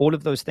mentor. All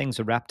of those things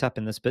are wrapped up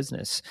in this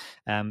business.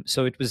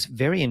 So it was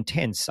very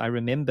intense. I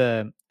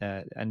remember,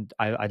 and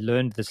I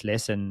learned this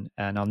lesson,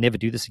 and I'll never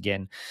do this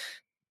again.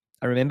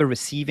 I remember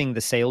receiving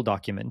the sale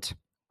document.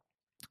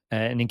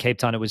 And in Cape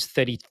Town, it was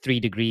 33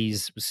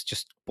 degrees, it was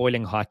just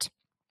boiling hot.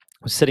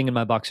 I was sitting in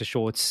my boxer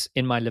shorts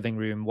in my living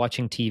room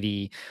watching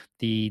TV.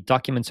 The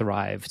documents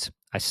arrived.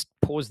 I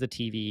paused the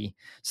TV,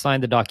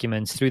 signed the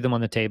documents, threw them on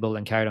the table,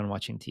 and carried on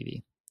watching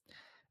TV.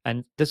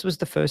 And this was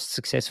the first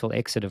successful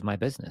exit of my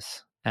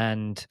business.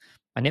 And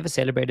I never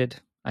celebrated.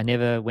 I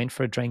never went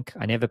for a drink.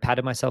 I never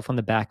patted myself on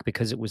the back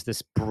because it was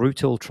this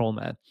brutal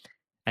trauma.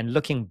 And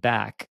looking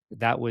back,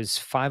 that was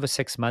 5 or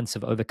 6 months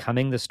of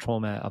overcoming this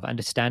trauma, of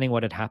understanding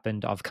what had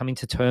happened, of coming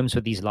to terms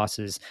with these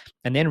losses,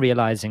 and then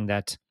realizing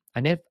that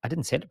I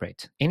didn't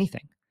celebrate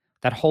anything.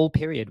 That whole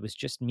period was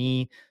just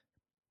me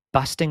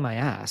busting my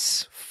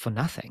ass for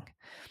nothing.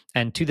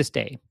 And to this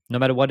day, no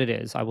matter what it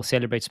is, I will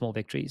celebrate small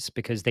victories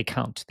because they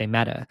count, they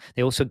matter.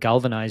 They also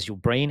galvanize your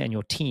brain and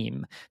your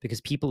team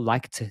because people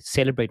like to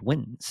celebrate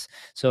wins.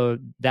 So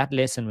that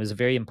lesson was a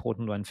very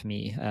important one for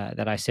me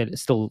that I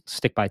still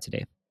stick by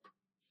today.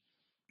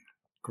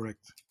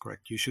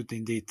 Correct. You should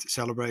indeed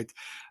celebrate,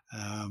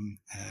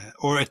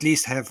 or at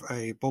least have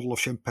a bottle of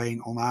champagne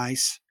on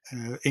ice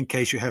in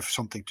case you have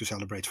something to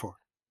celebrate for.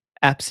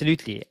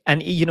 Absolutely.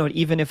 And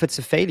even if it's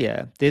a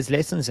failure, there's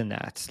lessons in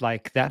that.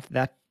 Like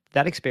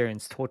that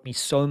experience taught me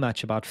so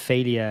much about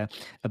failure,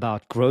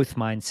 about growth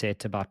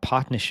mindset, about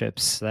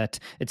partnerships, that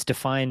it's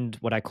defined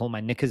what I call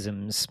my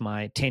nickisms,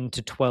 my 10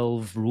 to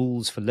 12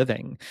 rules for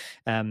living.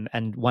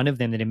 And one of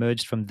them that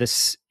emerged from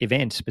this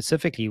event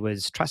specifically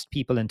was trust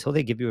people until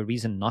they give you a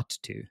reason not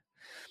to,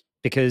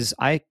 because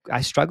I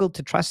struggled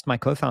to trust my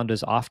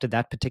co-founders after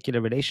that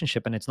particular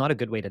relationship, and it's not a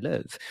good way to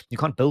live. You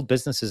can't build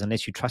businesses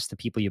unless you trust the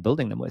people you're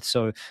building them with.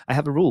 So I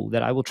have a rule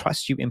that I will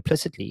trust you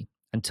implicitly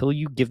until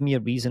you give me a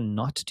reason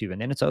not to,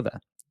 and then it's over.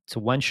 It's a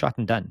one shot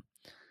and done.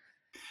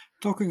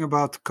 Talking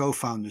about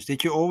co-founders,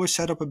 did you always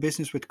set up a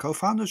business with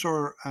co-founders,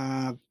 or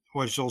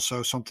was it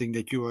also something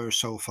that you were a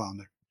sole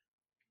founder?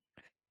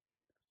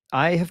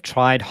 I have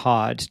tried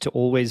hard to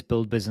always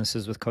build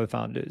businesses with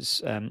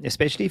co-founders,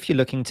 especially if you're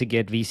looking to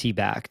get VC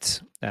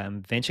backed.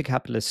 Venture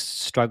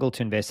capitalists struggle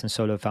to invest in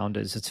solo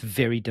founders. It's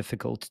very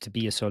difficult to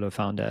be a solo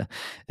founder.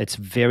 It's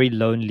very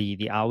lonely.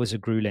 The hours are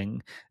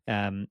grueling,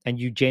 and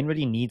you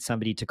generally need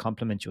somebody to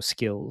complement your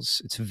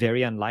skills. It's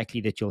very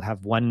unlikely that you'll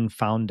have one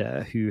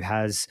founder who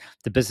has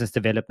the business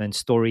development,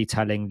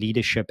 storytelling,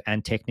 leadership,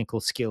 and technical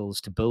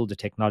skills to build a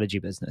technology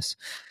business.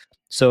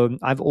 So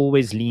I've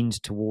always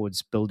leaned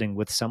towards building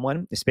with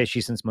someone,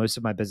 especially since most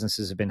of my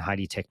businesses have been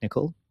highly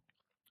technical.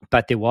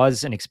 But there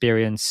was an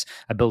experience.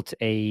 I built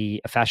a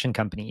fashion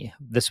company.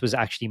 This was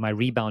actually my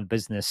rebound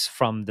business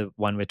from the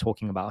one we're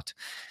talking about.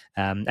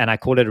 And I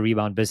call it a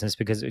rebound business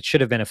because it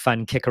should have been a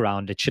fun kick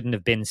around. It shouldn't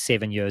have been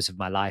 7 years of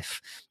my life.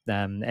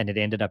 And it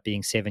ended up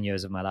being 7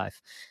 years of my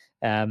life.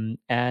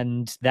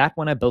 And that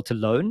one I built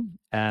alone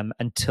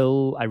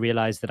until I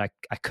realized that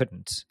I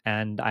couldn't.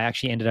 And I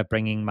actually ended up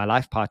bringing my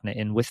life partner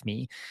in with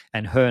me.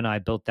 And her and I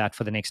built that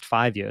for the next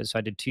 5 years. So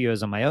I did 2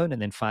 years on my own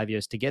and then 5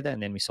 years together.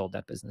 And then we sold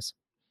that business.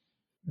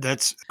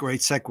 That's a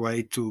great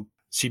segue to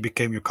she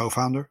became your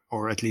co-founder,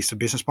 or at least a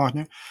business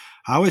partner.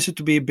 How is it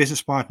to be a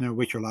business partner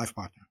with your life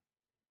partner?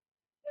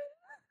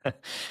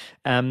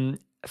 um,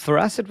 for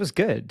us, it was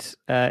good.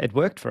 It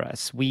worked for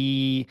us.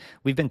 We've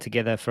been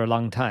together for a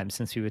long time,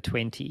 since we were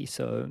 20.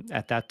 So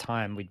at that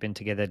time, we'd been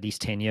together at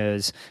least 10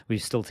 years. We're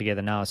still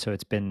together now, so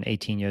it's been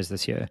 18 years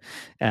this year.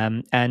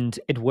 And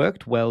it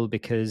worked well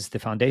because the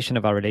foundation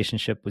of our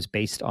relationship was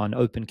based on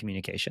open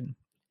communication.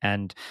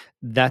 And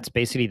that's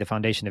basically the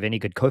foundation of any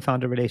good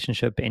co-founder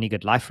relationship, any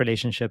good life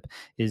relationship,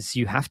 is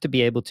you have to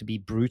be able to be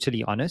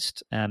brutally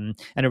honest. And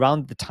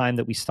around the time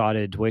that we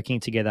started working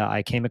together,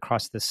 I came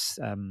across this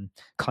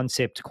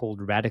concept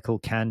called radical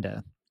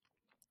candor.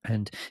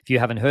 And if you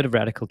haven't heard of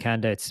radical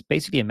candor, it's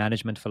basically a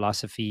management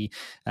philosophy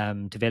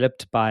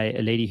developed by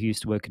a lady who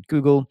used to work at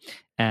Google.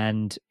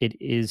 And it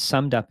is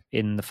summed up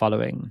in the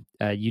following: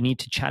 you need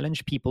to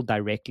challenge people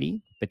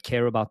directly, but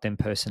care about them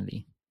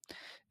personally.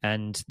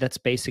 And that's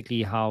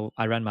basically how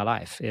I run my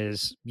life.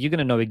 Is you're going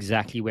to know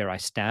exactly where I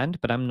stand,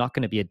 but I'm not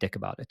going to be a dick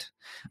about it.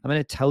 I'm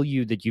going to tell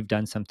you that you've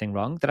done something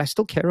wrong, that I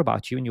still care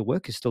about you and your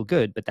work is still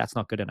good, but that's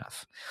not good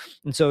enough.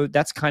 And so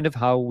that's kind of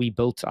how we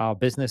built our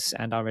business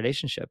and our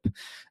relationship.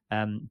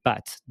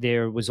 But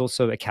there was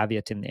also a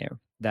caveat in there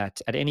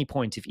that at any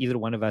point, if either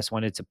one of us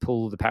wanted to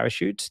pull the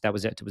parachute, that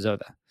was it. It was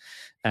over.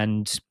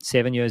 And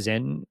 7 years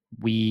in,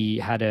 we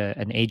had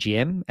an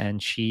AGM,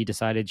 and she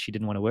decided she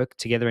didn't want to work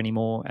together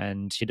anymore,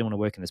 and she didn't want to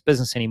work in this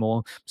business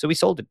anymore. So we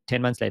sold it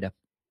 10 months later.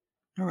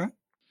 All right.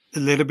 A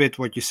little bit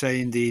what you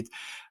say, indeed.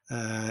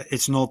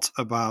 It's not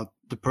about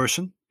the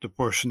person, the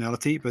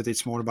personality, but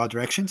it's more about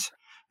directions.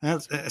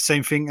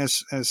 Same thing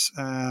as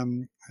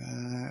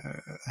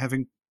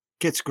having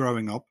kids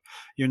growing up.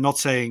 You're not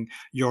saying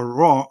you're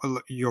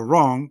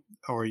wrong,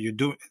 or you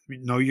do.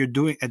 No, you're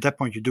doing at that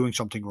point you're doing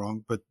something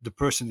wrong, but the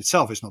person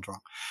itself is not wrong.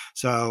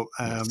 So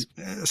Yes.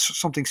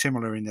 something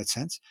similar in that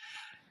sense.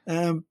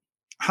 Um,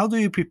 how do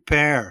you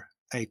prepare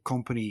a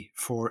company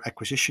for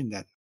acquisition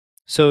then?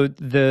 So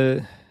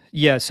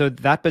so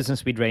that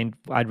business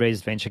I'd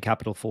raised venture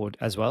capital for it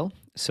as well.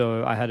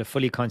 So I had a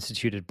fully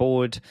constituted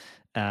board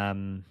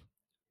um,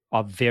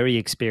 of very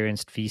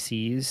experienced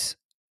VCs,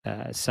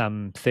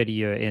 some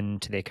 30-year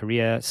into their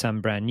career,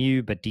 some brand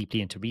new, but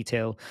deeply into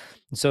retail.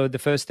 And so the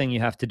first thing you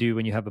have to do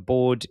when you have a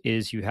board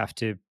is you have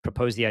to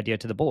propose the idea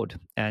to the board,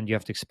 and you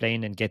have to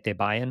explain and get their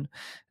buy-in.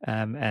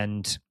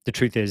 And the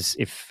truth is,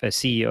 if a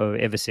CEO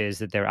ever says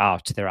that they're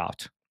out, they're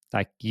out.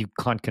 Like, you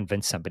can't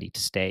convince somebody to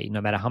stay,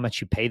 no matter how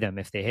much you pay them.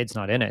 If their head's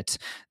not in it,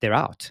 they're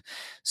out.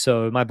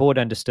 So my board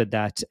understood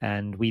that,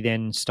 and we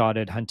then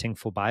started hunting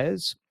for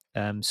buyers.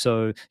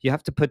 So you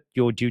have to put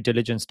your due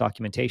diligence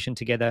documentation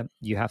together.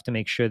 You have to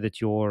make sure that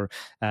your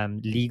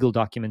legal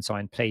documents are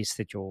in place,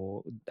 that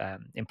your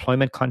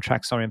employment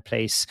contracts are in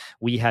place.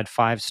 We had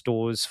 5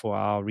 stores for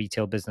our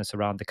retail business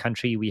around the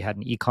country. We had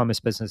an e-commerce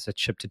business that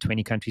shipped to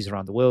 20 countries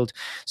around the world.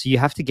 So you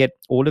have to get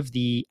all of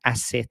the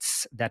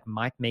assets that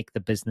might make the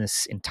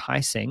business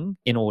enticing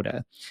in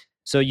order.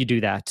 So you do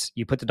that,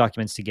 you put the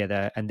documents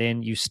together, and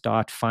then you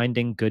start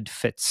finding good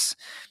fits.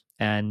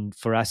 And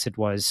for us, it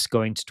was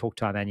going to talk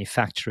to our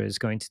manufacturers,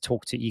 going to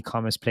talk to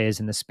e-commerce players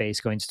in the space,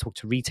 going to talk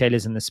to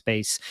retailers in the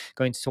space,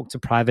 going to talk to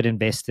private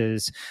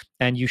investors,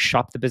 and you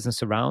shop the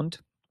business around.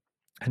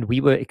 And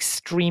we were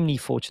extremely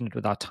fortunate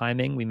with our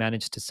timing. We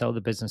managed to sell the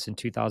business in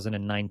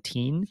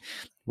 2019,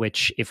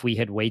 which, if we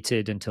had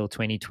waited until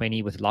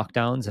 2020 with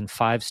lockdowns and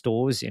 5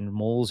 stores in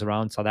malls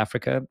around South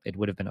Africa, it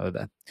would have been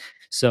over.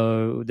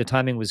 So the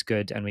timing was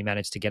good, and we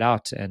managed to get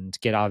out and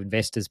get our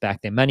investors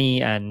back their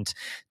money and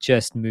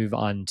just move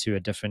on to a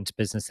different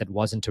business that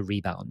wasn't a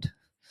rebound.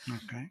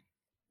 Okay.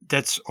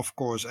 That's, of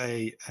course,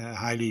 a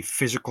highly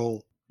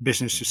physical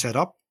business to set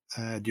up.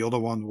 The other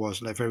one was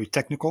very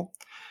technical.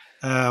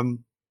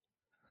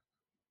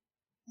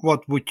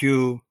 What would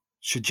you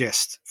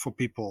suggest for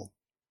people?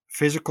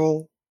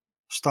 Physical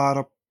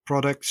startup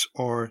products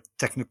or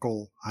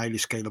technical, highly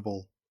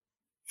scalable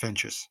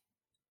ventures?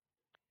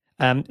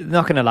 Not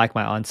going to like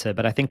my answer,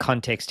 but I think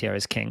context here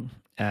is king.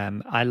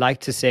 I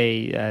like to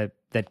say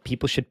that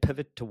people should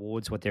pivot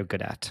towards what they're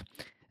good at.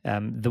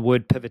 The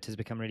word pivot has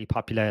become really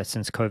popular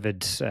since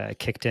COVID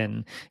kicked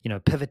in.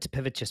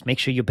 Pivot, just make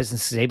sure your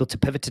business is able to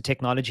pivot to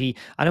technology.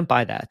 I don't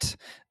buy that.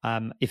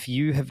 If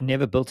you have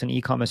never built an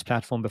e-commerce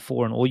platform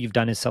before and all you've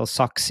done is sell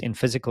socks in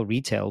physical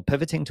retail,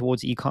 pivoting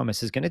towards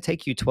e-commerce is going to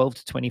take you 12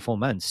 to 24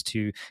 months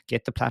to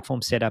get the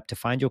platform set up, to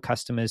find your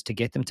customers, to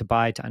get them to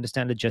buy, to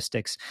understand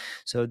logistics.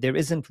 So there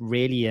isn't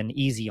really an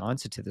easy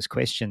answer to this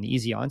question. The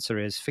easy answer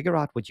is figure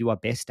out what you are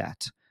best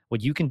at,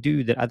 what you can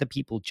do that other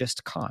people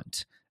just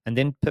can't, and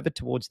then pivot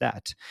towards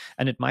that.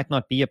 And it might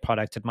not be a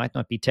product, it might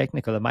not be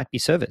technical, it might be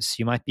service.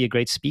 You might be a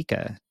great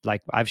speaker.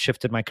 Like, I've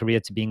shifted my career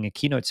to being a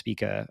keynote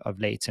speaker of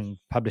late and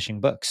publishing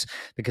books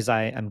because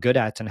I am good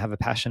at and have a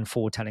passion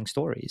for telling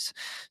stories.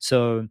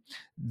 So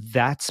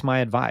that's my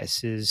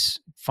advice: is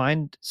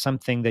find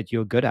something that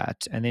you're good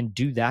at and then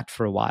do that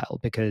for a while,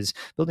 because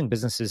building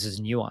businesses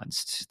is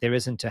nuanced. There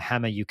isn't a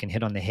hammer you can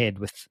hit on the head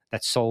with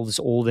that solves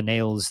all the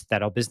nails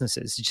that are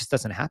businesses. It just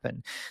doesn't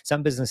happen.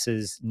 Some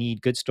businesses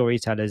need good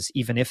storytellers,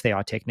 even if they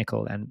are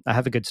technical. And I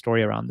have a good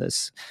story around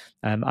this.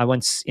 I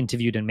once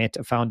interviewed and met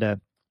a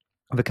founder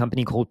of a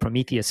company called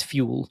Prometheus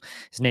Fuel.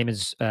 His name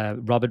is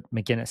Rob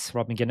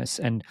McGinnis,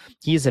 and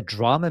he is a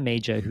drama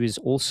major who is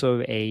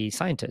also a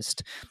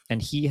scientist.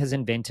 And he has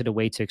invented a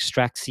way to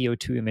extract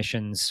CO2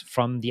 emissions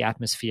from the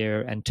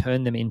atmosphere and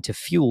turn them into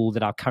fuel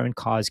that our current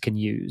cars can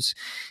use.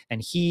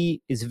 And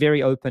he is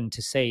very open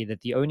to say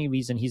that the only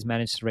reason he's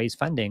managed to raise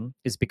funding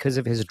is because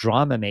of his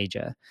drama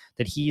major,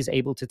 that he is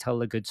able to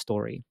tell a good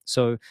story.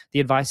 So the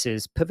advice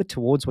is pivot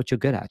towards what you're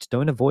good at.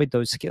 Don't avoid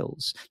those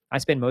skills. I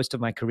spent most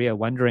of my career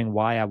wondering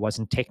why I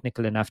wasn't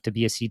technical enough to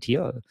be a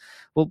CTO.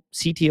 Well,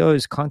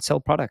 CTOs can't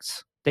sell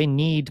products. They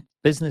need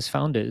business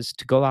founders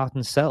to go out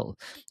and sell.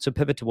 So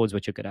pivot towards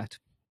what you're good at.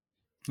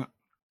 Yeah,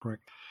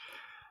 correct.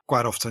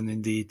 Quite often,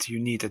 indeed, you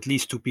need at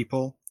least 2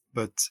 people,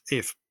 but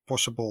if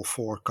possible,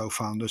 4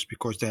 co-founders,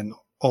 because then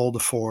all the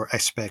 4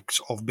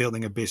 aspects of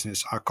building a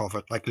business are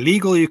covered. Like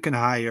legal, you can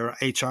hire,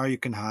 HR, you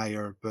can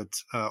hire,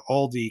 but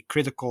all the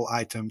critical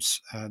items,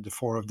 the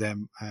 4 of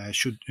them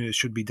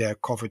should be there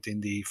covered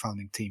in the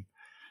founding team.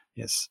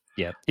 Yes.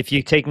 Yeah. If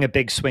you're taking a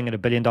big swing at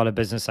 $1 billion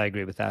business, I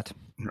agree with that.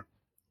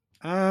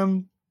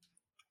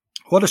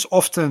 What is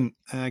often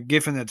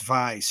given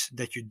advice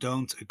that you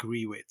don't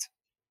agree with?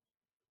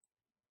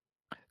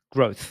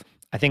 Growth.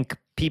 I think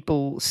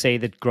people say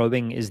that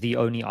growing is the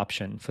only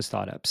option for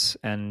startups.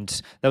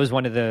 And that was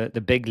one of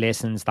the big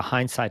lessons, the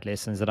hindsight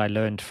lessons that I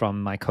learned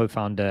from my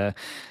co-founder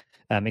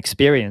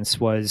experience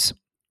was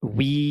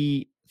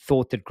we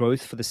thought that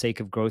growth for the sake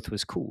of growth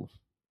was cool.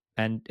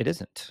 And it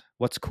isn't.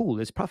 What's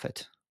cool is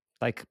profit.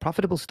 Like,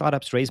 profitable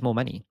startups raise more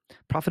money.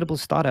 Profitable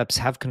startups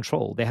have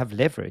control. They have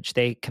leverage.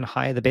 They can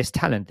hire the best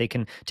talent. They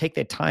can take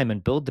their time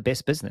and build the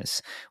best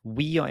business.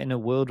 We are in a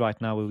world right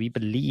now where we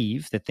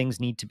believe that things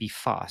need to be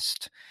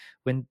fast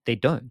when they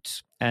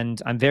don't.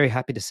 And I'm very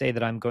happy to say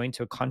that I'm going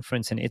to a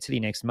conference in Italy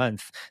next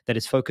month that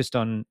is focused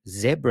on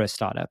zebra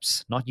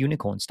startups, not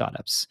unicorn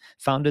startups,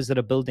 founders that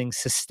are building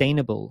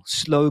sustainable,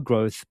 slow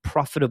growth,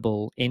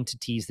 profitable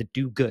entities that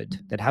do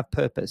good, that have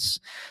purpose.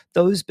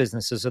 Those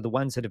businesses are the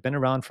ones that have been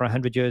around for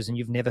 100 years and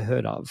you've never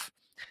heard of.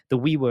 The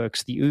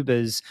WeWorks, the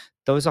Ubers,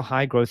 those are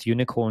high growth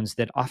unicorns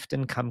that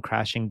often come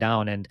crashing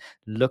down. And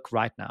look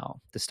right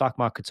now, the stock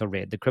markets are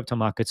red, the crypto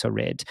markets are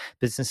red.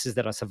 Businesses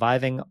that are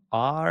surviving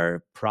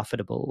are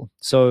profitable.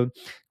 So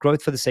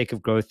growth for the sake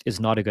of growth is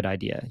not a good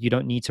idea. You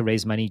don't need to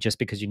raise money just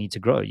because you need to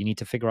grow. You need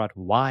to figure out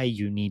why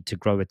you need to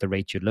grow at the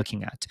rate you're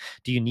looking at.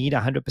 Do you need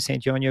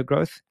 100% year-on-year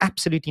growth?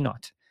 Absolutely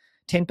not.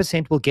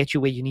 10% will get you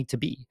where you need to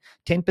be.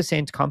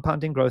 10%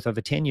 compounding growth over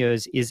 10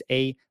 years is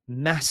a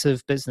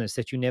massive business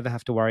that you never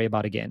have to worry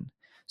about again.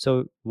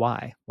 So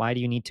why? Why do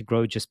you need to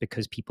grow just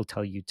because people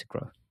tell you to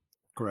grow?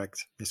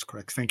 Correct. That's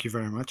correct. Thank you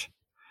very much.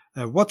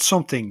 What's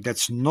something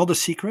that's not a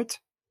secret,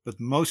 but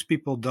most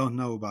people don't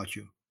know about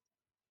you?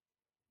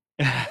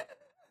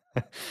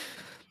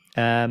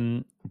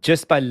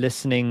 Just by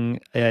listening,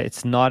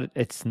 it's not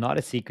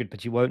a secret,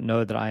 but you won't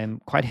know that I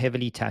am quite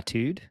heavily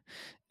tattooed.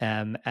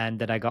 and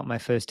that I got my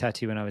first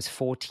tattoo when I was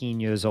 14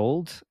 years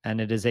old.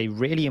 And it is a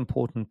really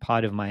important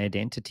part of my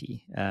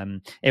identity.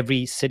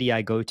 Every city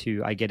I go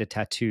to, I get a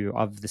tattoo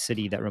of the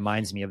city that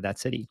reminds me of that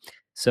city.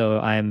 So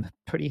I'm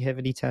pretty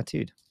heavily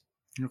tattooed.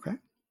 Okay.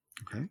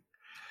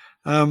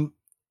 And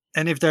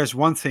if there's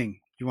one thing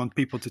you want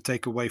people to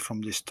take away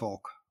from this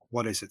talk,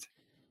 what is it?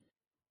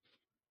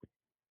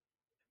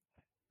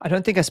 I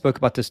don't think I spoke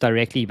about this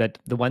directly, but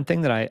the one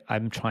thing that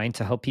I'm trying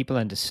to help people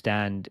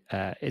understand,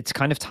 it's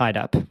kind of tied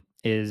up,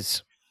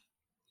 is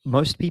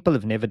most people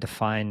have never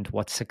defined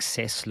what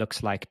success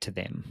looks like to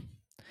them.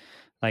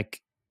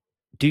 Like,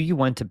 do you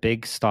want a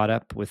big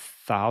startup with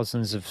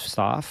thousands of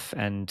staff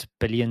and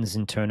billions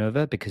in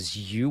turnover because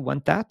you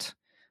want that,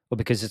 or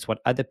because it's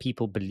what other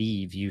people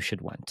believe you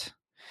should want?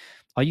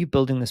 Are you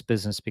building this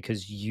business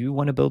because you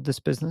want to build this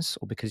business,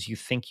 or because you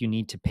think you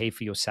need to pay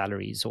for your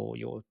salaries or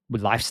your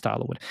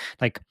lifestyle, or what?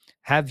 Like,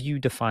 have you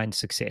defined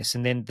success?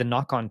 And then the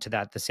knock on to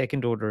that, the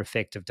second order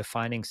effect of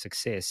defining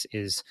success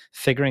is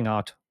figuring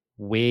out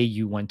where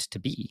you want to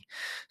be.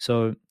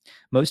 So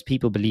most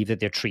people believe that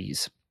they're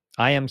trees.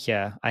 I am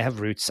here, I have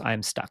roots, I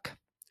am stuck.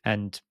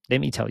 And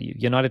let me tell you,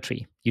 you're not a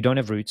tree. You don't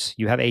have roots.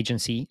 You have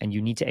agency, and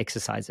you need to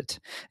exercise it.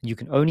 You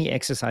can only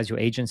exercise your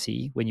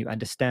agency when you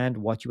understand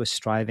what you are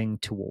striving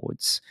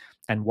towards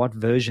and what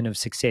version of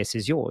success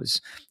is yours.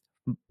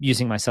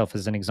 Using myself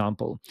as an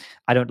example,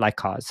 I don't like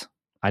cars.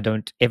 I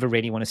don't ever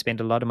really want to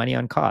spend a lot of money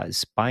on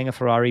cars. Buying a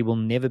Ferrari will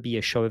never be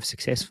a show of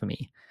success for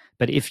me.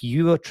 But if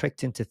you are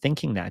tricked into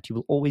thinking that, you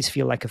will always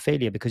feel like a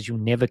failure because you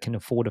never can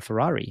afford a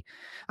Ferrari.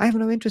 I have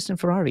no interest in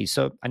Ferraris,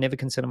 so I never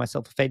consider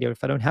myself a failure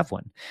if I don't have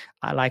one.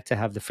 I like to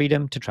have the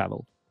freedom to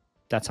travel.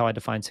 That's how I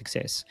define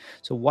success.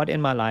 So what in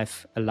my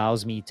life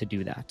allows me to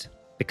do that?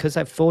 Because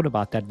I've thought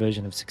about that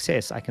version of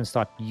success, I can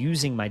start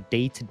using my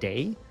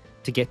day-to-day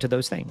to get to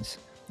those things.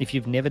 If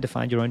you've never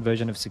defined your own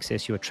version of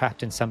success, you are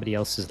trapped in somebody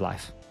else's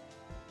life.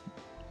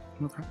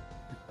 Okay,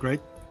 great.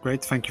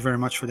 Thank you very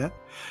much for that.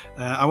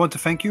 I want to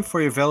thank you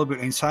for your valuable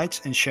insights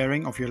and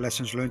sharing of your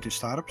lessons learned in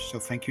startups. So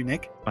thank you,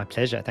 Nick. My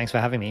pleasure. Thanks for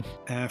having me.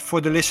 For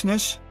the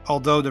listeners,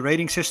 although the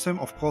rating system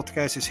of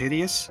podcasts is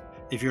hideous,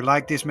 if you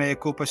like this Mea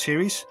Culpa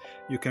series,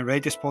 you can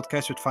rate this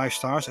podcast with 5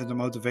 stars as a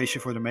motivation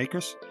for the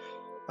makers.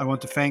 I want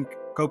to thank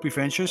Copy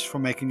Ventures for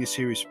making this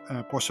series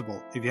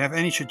possible. If you have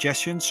any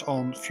suggestions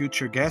on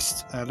future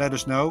guests, let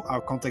us know.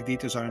 Our contact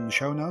details are in the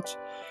show notes.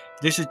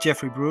 This is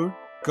Jeffrey Brewer.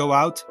 Go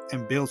out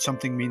and build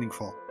something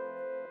meaningful.